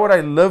 how would I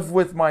live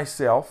with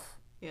myself?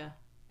 Yeah.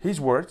 His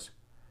words.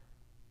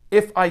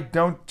 If I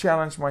don't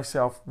challenge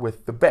myself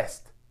with the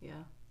best.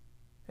 Yeah.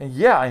 And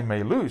yeah, I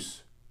may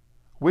lose,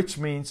 which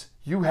means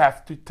you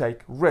have to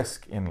take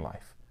risk in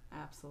life.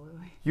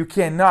 Absolutely. You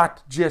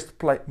cannot just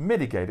play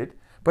mitigated,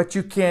 but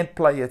you can't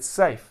play it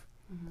safe.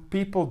 Mm-hmm.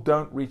 People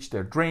don't reach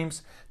their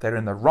dreams. They're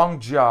in the wrong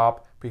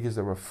job because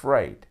they're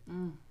afraid.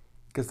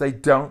 Because they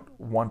don't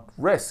want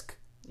risk.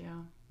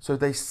 Yeah. So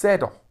they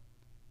settle.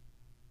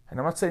 And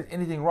I'm not saying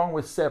anything wrong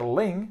with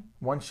settling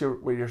once you're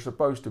where you're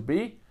supposed to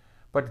be,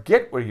 but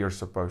get where you're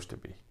supposed to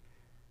be.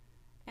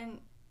 And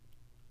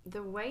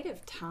the weight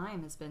of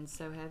time has been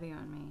so heavy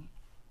on me.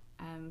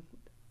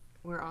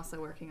 We're also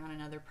working on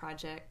another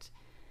project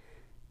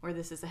where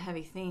this is a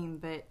heavy theme,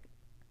 but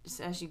just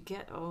as you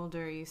get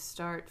older, you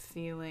start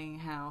feeling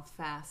how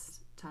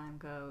fast time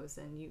goes,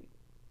 and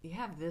you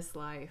have this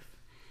life.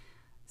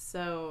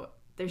 So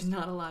there's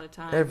not a lot of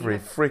time. Every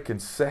freaking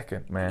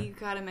second, man. You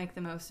got to make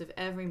the most of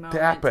every moment.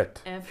 Tap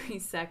it. Every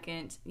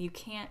second. You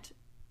can't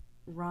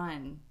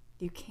run.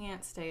 You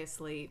can't stay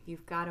asleep.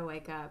 You've got to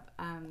wake up.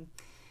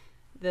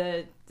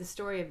 The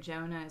story of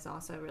Jonah is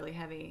also really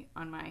heavy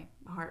on my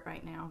heart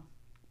right now.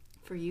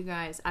 For you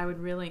guys, I would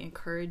really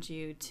encourage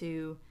you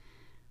to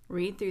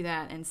read through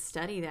that and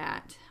study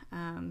that.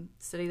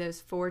 Study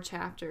those 4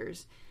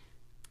 chapters.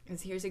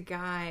 Because here's a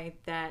guy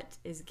that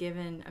is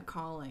given a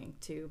calling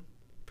to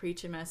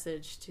preach a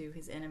message to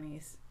his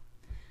enemies.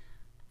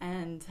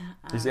 And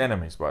his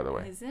enemies, by the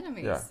way. His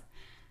enemies. Yeah.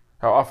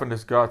 How often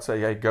does God say,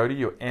 hey, go to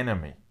your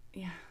enemy?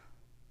 Yeah.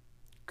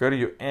 Go to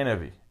your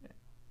enemy.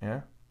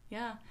 Yeah?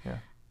 Yeah. Yeah.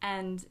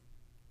 And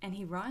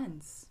he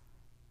runs.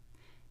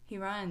 He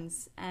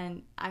runs.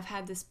 And I've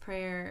had this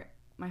prayer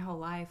my whole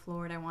life,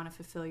 Lord, I want to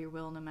fulfill your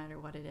will no matter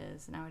what it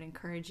is. And I would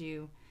encourage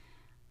you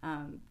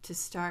to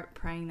start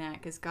praying that,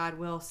 because God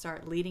will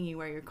start leading you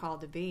where you're called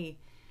to be.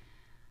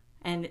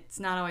 And it's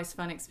not always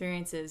fun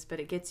experiences, but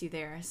it gets you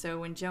there. So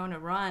when Jonah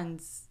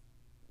runs,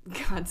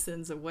 God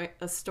sends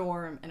a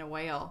storm and a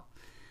whale.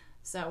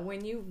 So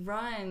when you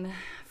run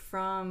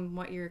from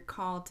what you're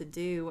called to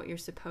do, what you're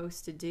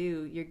supposed to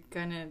do, you're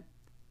going to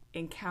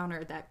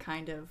encounter that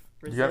kind of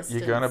resistance.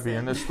 You're going to be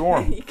in the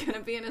storm. You're going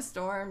to be in a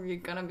storm. You're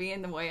going to be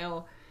in the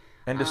whale.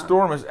 And the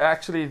storm is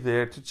actually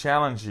there to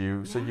challenge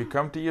you, so you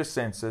come to your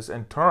senses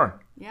and turn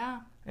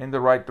in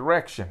the right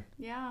direction.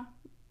 Yeah,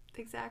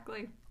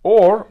 exactly.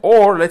 Or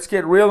let's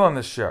get real on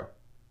this show.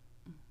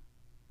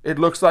 It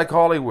looks like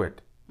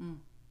Hollywood.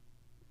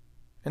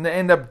 And they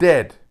end up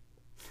dead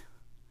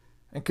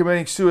and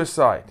committing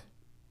suicide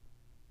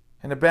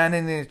and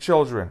abandoning their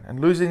children and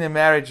losing their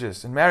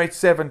marriages and married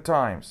 7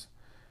 times.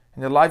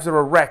 And their lives are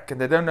a wreck and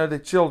they don't know their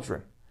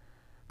children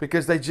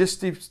because they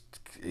just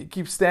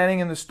keep standing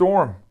in the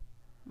storm.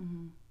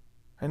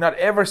 And not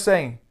ever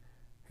saying,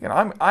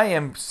 I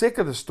am sick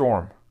of the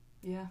storm.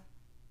 Yeah.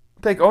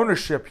 Take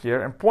ownership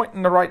here and point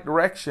in the right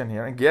direction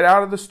here and get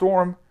out of the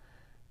storm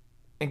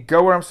and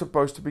go where I'm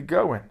supposed to be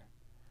going.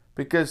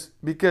 Because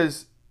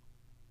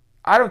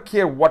I don't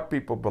care what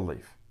people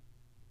believe.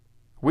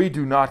 We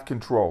do not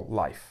control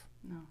life.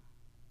 No.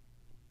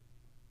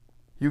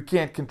 You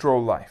can't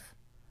control life.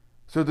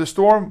 So the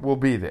storm will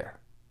be there.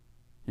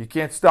 You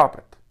can't stop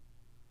it.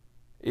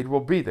 It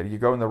will be there. You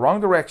go in the wrong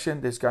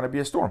direction, there's going to be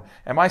a storm.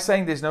 Am I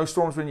saying there's no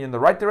storms when you're in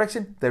the right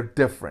direction? They're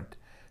different.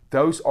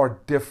 Those are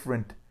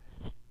different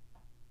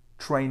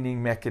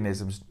training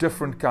mechanisms,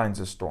 different kinds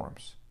of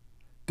storms.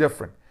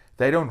 Different.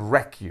 They don't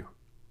wreck you.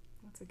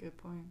 That's a good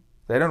point.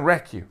 They don't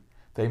wreck you.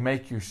 They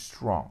make you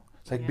strong.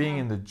 It's like being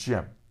in the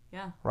gym.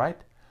 Yeah. Right?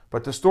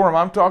 But the storm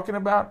I'm talking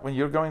about, when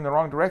you're going the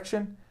wrong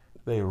direction,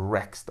 they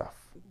wreck stuff.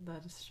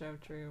 That is so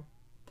true.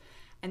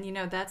 And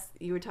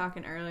you were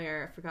talking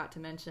earlier, I forgot to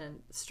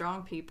mention,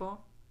 strong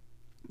people.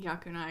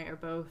 Jaco and I are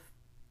both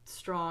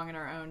strong in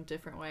our own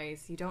different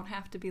ways. You don't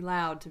have to be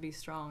loud to be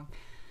strong.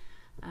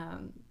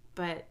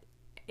 But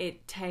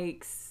it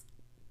takes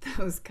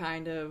those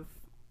kind of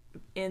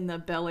in the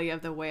belly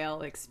of the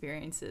whale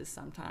experiences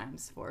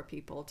sometimes for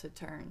people to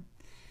turn.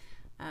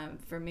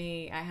 For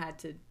me, I had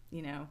to,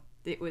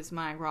 it was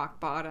my rock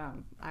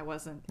bottom. I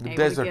wasn't able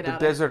to get out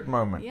the desert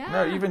moment. Yeah.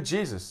 No, even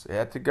Jesus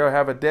had to go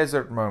have a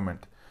desert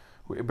moment.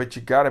 But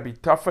you got to be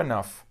tough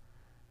enough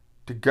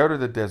to go to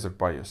the desert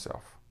by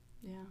yourself.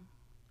 Yeah.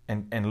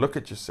 And look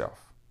at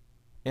yourself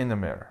in the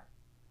mirror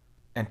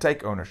and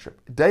take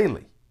ownership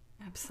daily.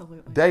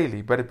 Absolutely.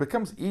 Daily, but it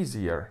becomes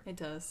easier. It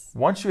does.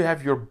 Once you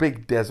have your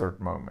big desert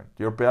moment,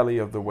 your belly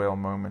of the whale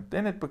moment,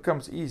 then it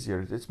becomes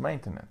easier. It's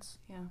maintenance.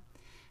 Yeah.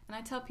 And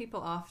I tell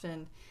people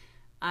often,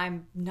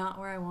 I'm not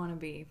where I want to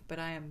be, but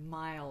I am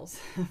miles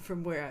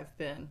from where I've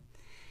been.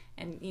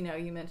 And,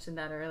 you mentioned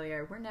that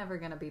earlier. We're never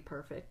going to be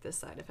perfect this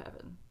side of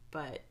heaven,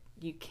 but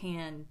you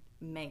can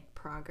make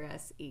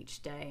progress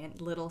each day,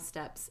 and little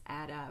steps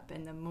add up.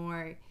 And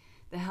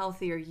the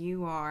healthier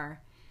you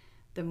are,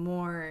 the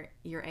more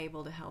you're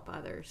able to help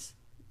others.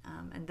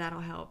 And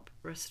that'll help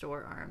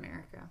restore our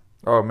America.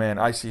 Oh, man,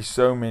 I see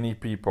so many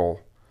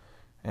people.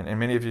 And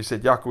many of you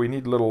said, Jaco, we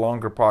need a little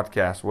longer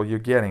podcast. Well, you're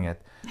getting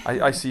it.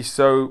 I see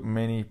so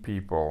many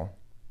people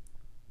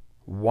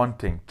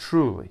wanting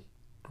truly,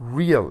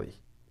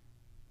 really,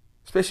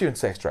 especially in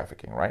sex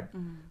trafficking, right?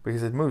 Mm-hmm.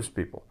 Because it moves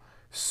people.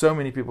 So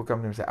many people come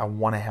to me and say, I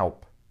want to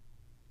help.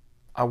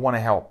 I want to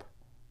help.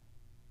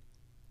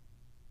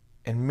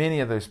 And many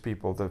of those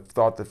people, the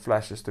thought that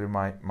flashes through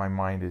my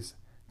mind is,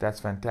 that's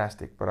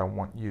fantastic, but I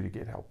want you to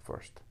get help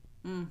first.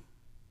 Mm.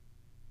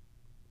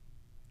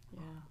 Yeah.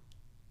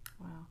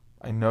 Wow.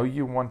 I know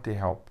you want to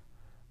help,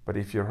 but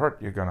if you're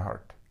hurt, you're going to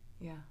hurt.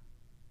 Yeah.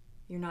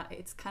 You're not,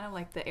 it's kind of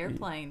like the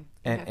airplane.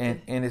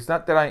 And it's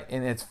not that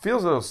and it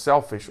feels a little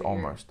selfish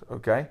almost,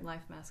 okay?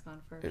 Life mask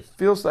on first. It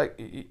feels like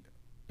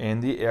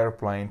in the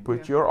airplane,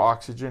 put your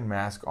oxygen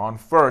mask on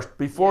first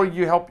before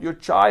you help your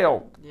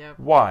child. Yep.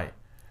 Why?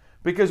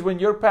 Because when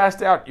you're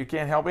passed out, you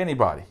can't help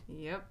anybody.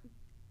 Yep.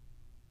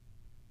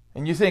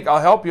 And you think, I'll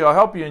help you,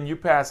 and you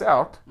pass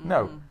out. Mm-hmm.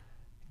 No.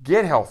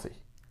 Get healthy.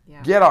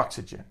 Yeah. Get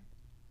oxygen.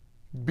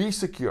 Be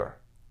secure.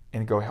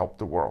 And go help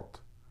the world.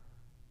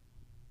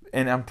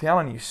 And I'm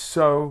telling you,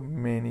 so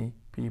many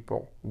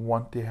people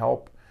want to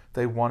help.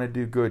 They want to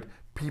do good.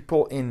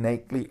 People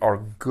innately are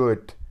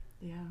good.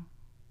 Yeah.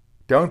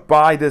 Don't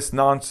buy this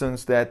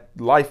nonsense that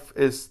life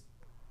is,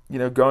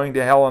 going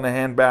to hell in a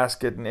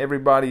handbasket, and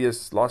everybody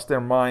has lost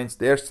their minds.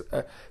 There's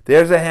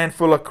a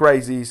handful of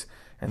crazies,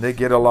 and they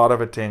get a lot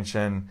of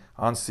attention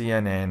on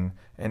CNN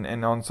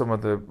and on some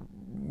of the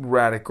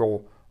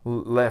radical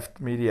left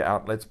media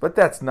outlets. But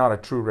that's not a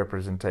true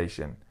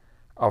representation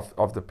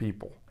of the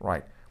people,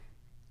 right?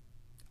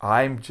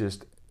 I'm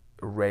just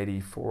ready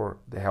for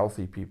the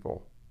healthy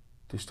people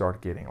to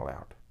start getting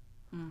loud.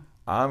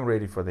 I'm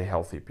ready for the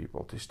healthy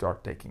people to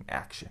start taking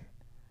action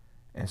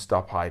and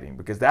stop hiding,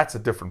 because that's a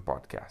different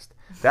podcast.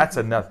 That's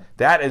enough.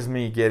 That is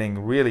me getting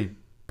really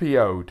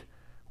PO'd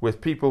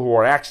with people who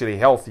are actually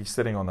healthy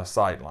sitting on the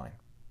sideline,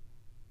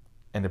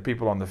 and the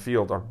people on the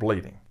field are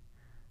bleeding,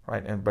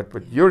 right? But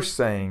what you're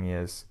saying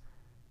is,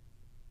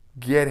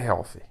 get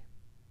healthy,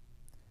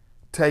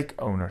 take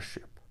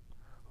ownership,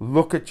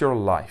 look at your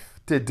life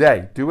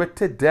today. Do it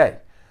today.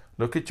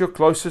 Look at your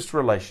closest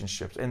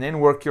relationships, and then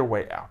work your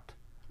way out.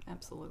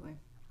 Absolutely.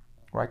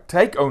 Right?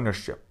 Take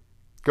ownership.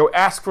 Go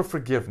ask for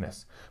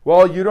forgiveness.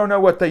 Well, you don't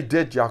know what they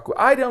did, Jaco.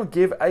 I don't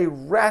give a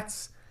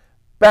rat's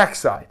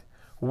backside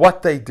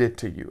what they did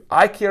to you.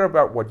 I care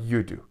about what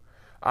you do.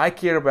 I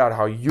care about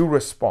how you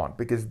respond,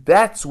 because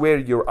that's where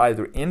you're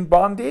either in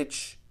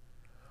bondage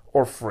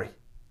or free.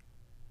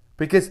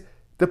 Because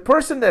the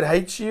person that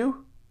hates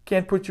you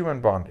can't put you in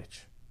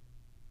bondage.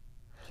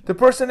 The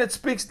person that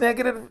speaks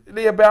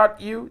negatively about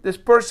you, this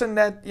person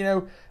that,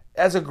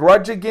 has a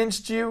grudge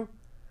against you,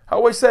 I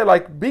always say,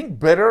 like, being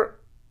bitter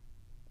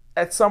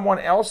at someone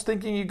else,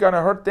 thinking you're going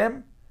to hurt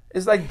them,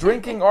 is like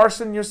drinking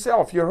arson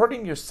yourself. You're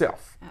hurting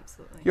yourself.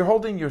 Absolutely. You're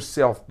holding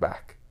yourself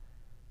back.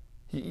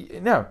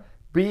 No,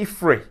 be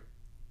free.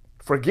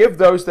 Forgive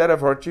those that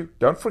have hurt you.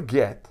 Don't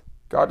forget.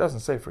 God doesn't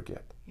say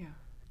forget. Yeah.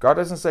 God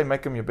doesn't say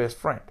make them your best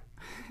friend.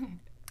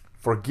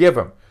 Forgive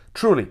them,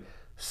 truly,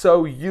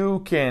 so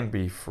you can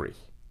be free.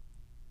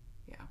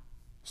 Yeah.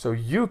 So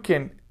you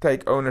can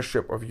take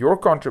ownership of your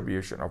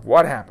contribution, of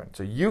what happened,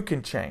 so you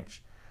can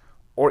change.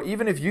 Or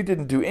even if you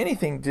didn't do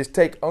anything, just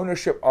take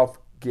ownership of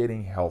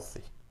getting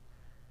healthy.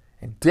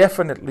 And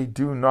definitely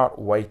do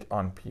not wait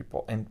on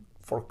people. And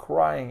for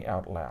crying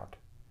out loud,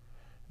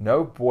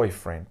 no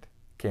boyfriend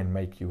can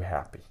make you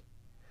happy.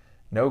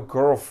 No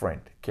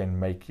girlfriend can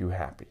make you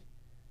happy.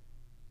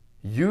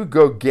 You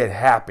go get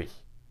happy,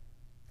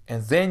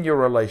 and then your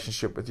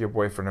relationship with your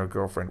boyfriend or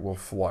girlfriend will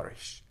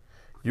flourish.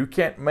 You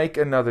can't make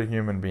another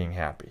human being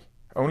happy.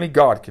 Only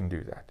God can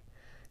do that.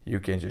 You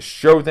can just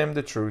show them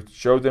the truth,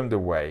 show them the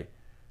way,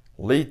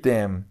 lead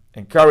them,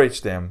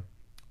 encourage them,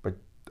 but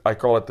I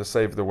call it the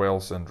save the whale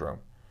syndrome.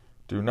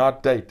 Do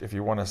not date if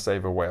you want to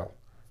save a whale.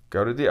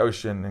 Go to the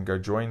ocean and go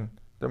join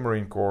the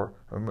Marine Corps,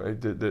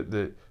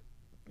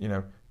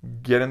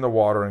 get in the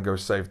water and go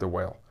save the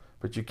whale.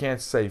 But you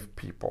can't save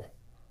people,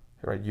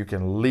 right? You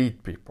can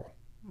lead people.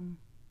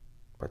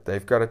 But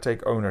they've got to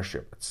take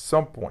ownership at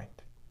some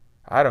point.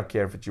 I don't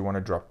care if you want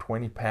to drop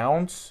 20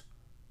 pounds,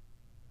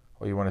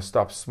 or you want to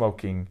stop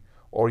smoking,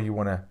 or you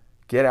want to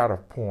get out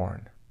of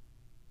porn,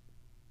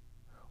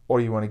 or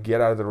you want to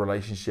get out of the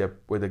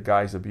relationship where the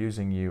guy's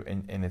abusing you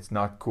and it's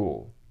not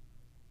cool.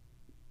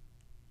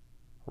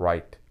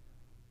 Right?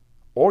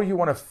 Or you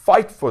want to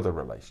fight for the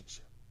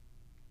relationship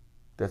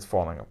that's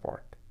falling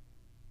apart.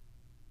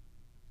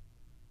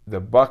 The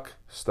buck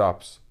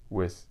stops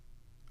with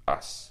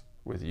us,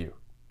 with you.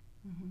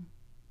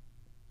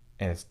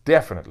 And it's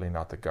definitely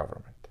not the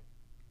government.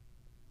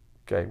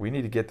 Okay, we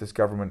need to get this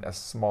government as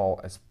small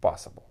as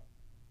possible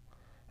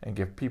and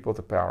give people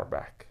the power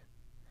back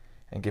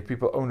and give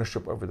people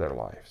ownership over their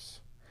lives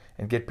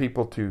and get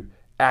people to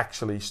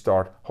actually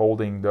start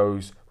holding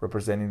those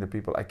representing the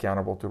people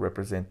accountable to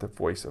represent the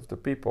voice of the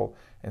people,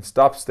 and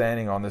stop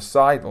standing on the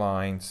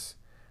sidelines,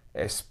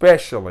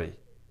 especially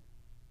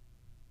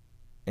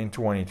in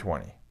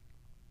 2020.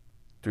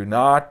 Do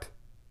not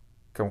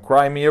come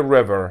cry me a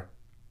river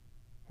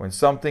when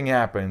something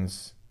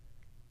happens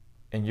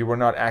and you were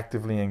not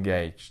actively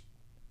engaged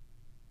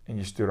and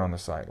you stood on the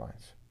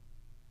sidelines.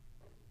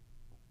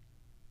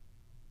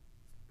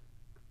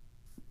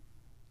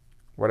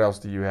 What else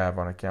do you have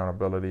on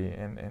accountability?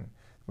 And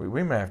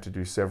we may have to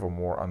do several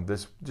more on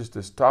this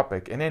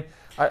topic. And then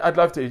I'd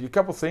love to, a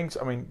couple things.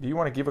 I mean, do you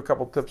want to give a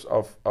couple tips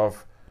of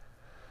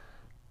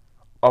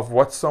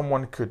what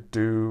someone could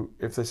do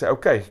if they say,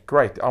 okay,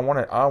 great, I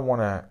want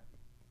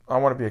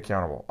to be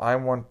accountable. I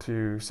want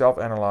to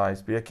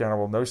self-analyze, be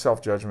accountable, no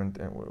self-judgment.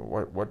 And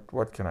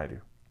what can I do?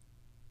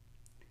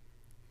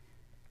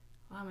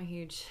 Well, I'm a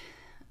huge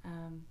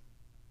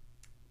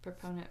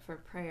proponent for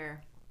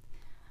prayer.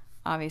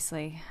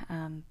 Obviously,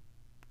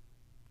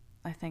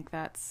 I think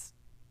that's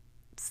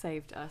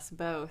saved us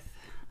both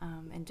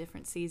in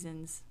different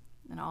seasons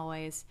and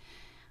always.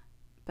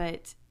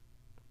 But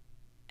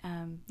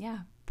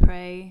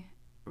pray,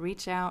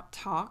 reach out,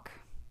 talk.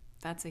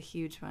 That's a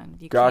huge one.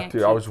 You got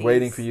to. I was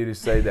waiting for you to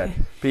say that.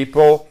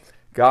 People,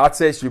 God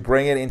says you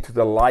bring it into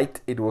the light,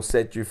 it will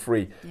set you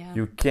free. Yeah.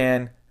 You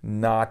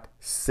cannot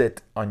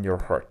sit on your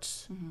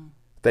hurts. Mm-hmm.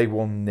 They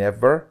will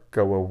never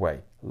go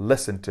away.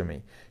 Listen to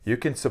me. You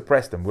can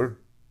suppress them. We're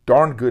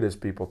darn good as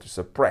people to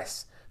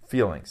suppress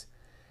feelings.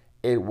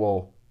 It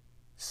will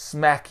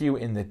smack you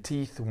in the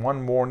teeth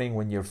one morning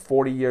when you're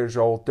 40 years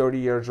old, 30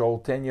 years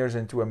old, 10 years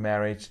into a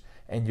marriage,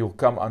 and you'll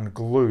come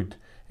unglued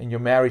and your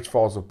marriage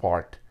falls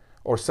apart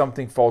or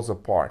something falls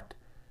apart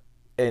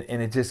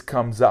and it just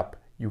comes up.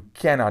 You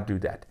cannot do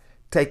that.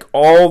 Take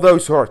all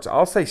those hurts.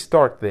 I'll say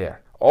start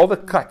there. All the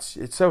cuts.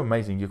 It's so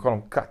amazing. You call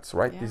them cuts,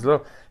 right? Yeah. These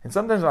little, and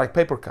sometimes they're like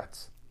paper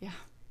cuts. Yeah.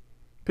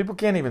 People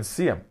can't even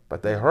see them,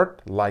 but they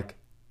hurt like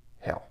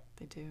hell.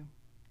 They do.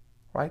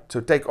 Right? So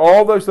take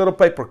all those little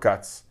paper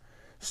cuts.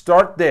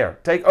 Start there.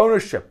 Take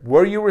ownership.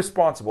 Were you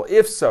responsible?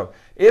 If so.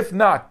 If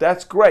not,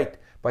 that's great.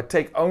 But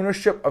take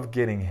ownership of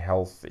getting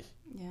healthy.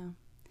 Yeah.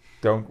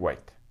 Don't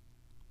wait.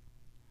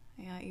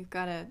 Yeah, you've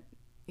got to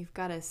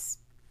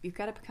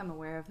become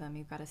aware of them.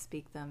 You've got to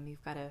speak them.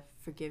 You've got to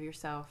forgive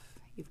yourself.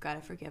 You've got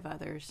to forgive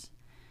others.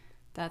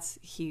 That's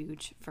a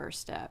huge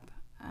first step.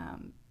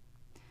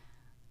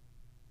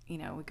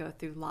 We go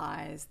through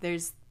lies.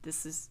 This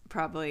is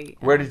probably...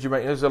 Where did you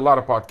make... There's a lot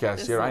of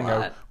podcasts here, I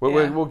know.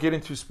 We'll get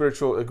into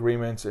spiritual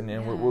agreements and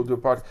we'll do a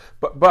podcast.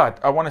 But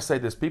I want to say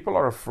this. People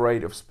are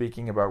afraid of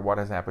speaking about what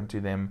has happened to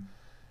them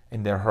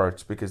in their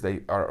hurts because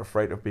they are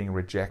afraid of being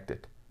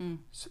rejected.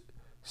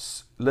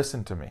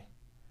 Listen to me.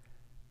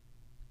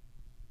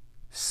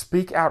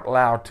 Speak out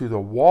loud to the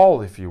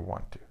wall if you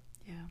want to.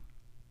 Yeah.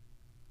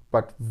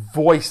 But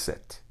voice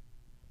it.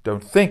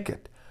 Don't think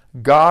it.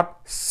 God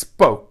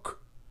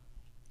spoke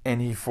and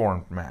He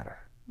formed matter.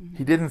 Mm-hmm.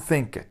 He didn't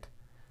think it.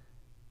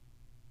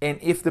 And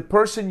if the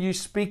person you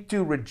speak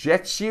to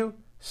rejects you,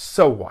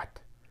 so what?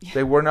 Yeah.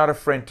 They were not a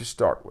friend to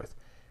start with.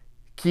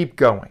 Keep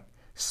going.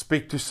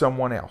 Speak to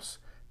someone else.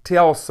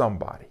 Tell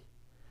somebody.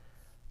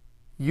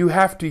 You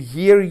have to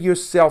hear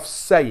yourself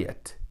say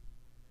it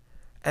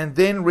and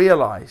then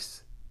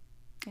realize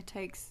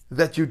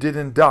that you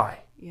didn't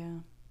die. Yeah.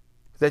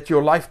 That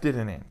your life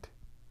didn't end.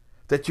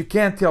 That you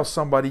can't tell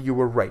somebody you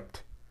were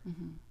raped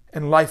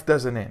and life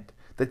doesn't end.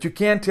 That you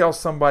can't tell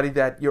somebody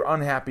that you're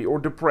unhappy or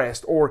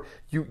depressed or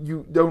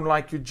you don't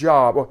like your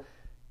job. Or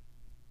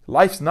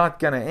life's not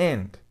going to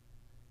end.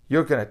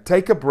 You're going to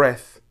take a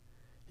breath.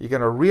 You're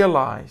going to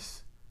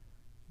realize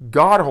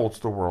God holds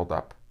the world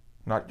up,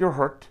 not your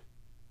hurt.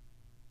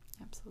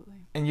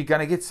 Absolutely. And you're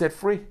going to get set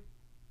free.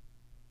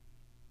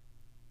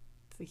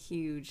 It's a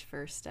huge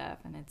first step,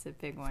 and it's a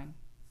big one.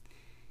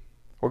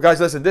 Well, guys,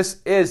 listen,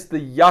 this is the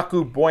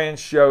Jaco Booyens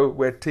Show.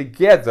 We're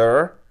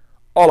together,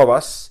 all of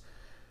us.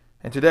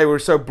 And today we're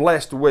so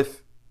blessed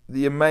with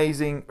the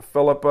amazing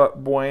Philipa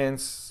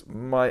Booyens.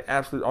 My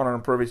absolute honor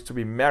and privilege to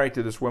be married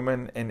to this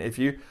woman. And if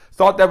you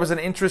thought that was an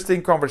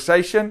interesting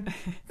conversation,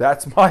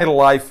 that's my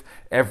life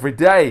every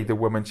day. The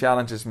woman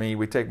challenges me.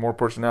 We take more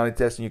personality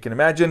tests than you can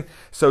imagine.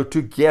 So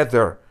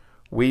together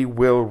we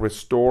will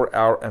restore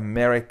our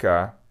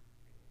America.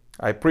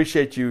 I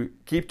appreciate you.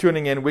 Keep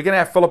tuning in. We're going to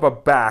have Philipa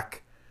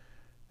back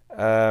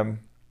on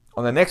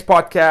the next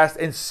podcast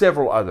and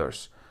several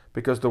others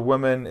because the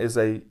woman is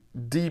a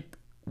deep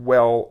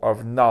well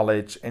of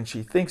knowledge and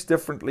she thinks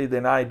differently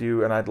than I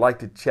do, and I'd like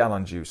to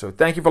challenge you. So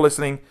thank you for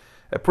listening.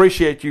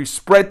 Appreciate you.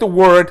 Spread the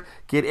word.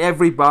 Get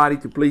everybody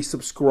to please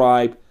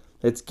subscribe.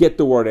 Let's get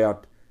the word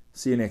out.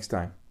 See you next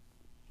time.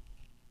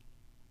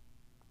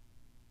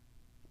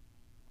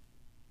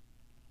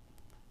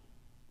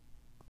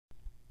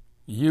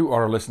 You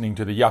are listening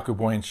to the Jaco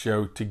Booyens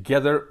Show.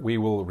 Together we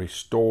will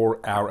restore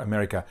our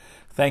America.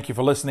 Thank you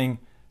for listening.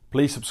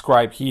 Please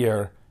subscribe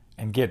here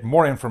and get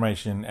more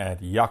information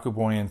at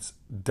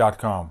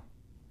jacobooyens.com.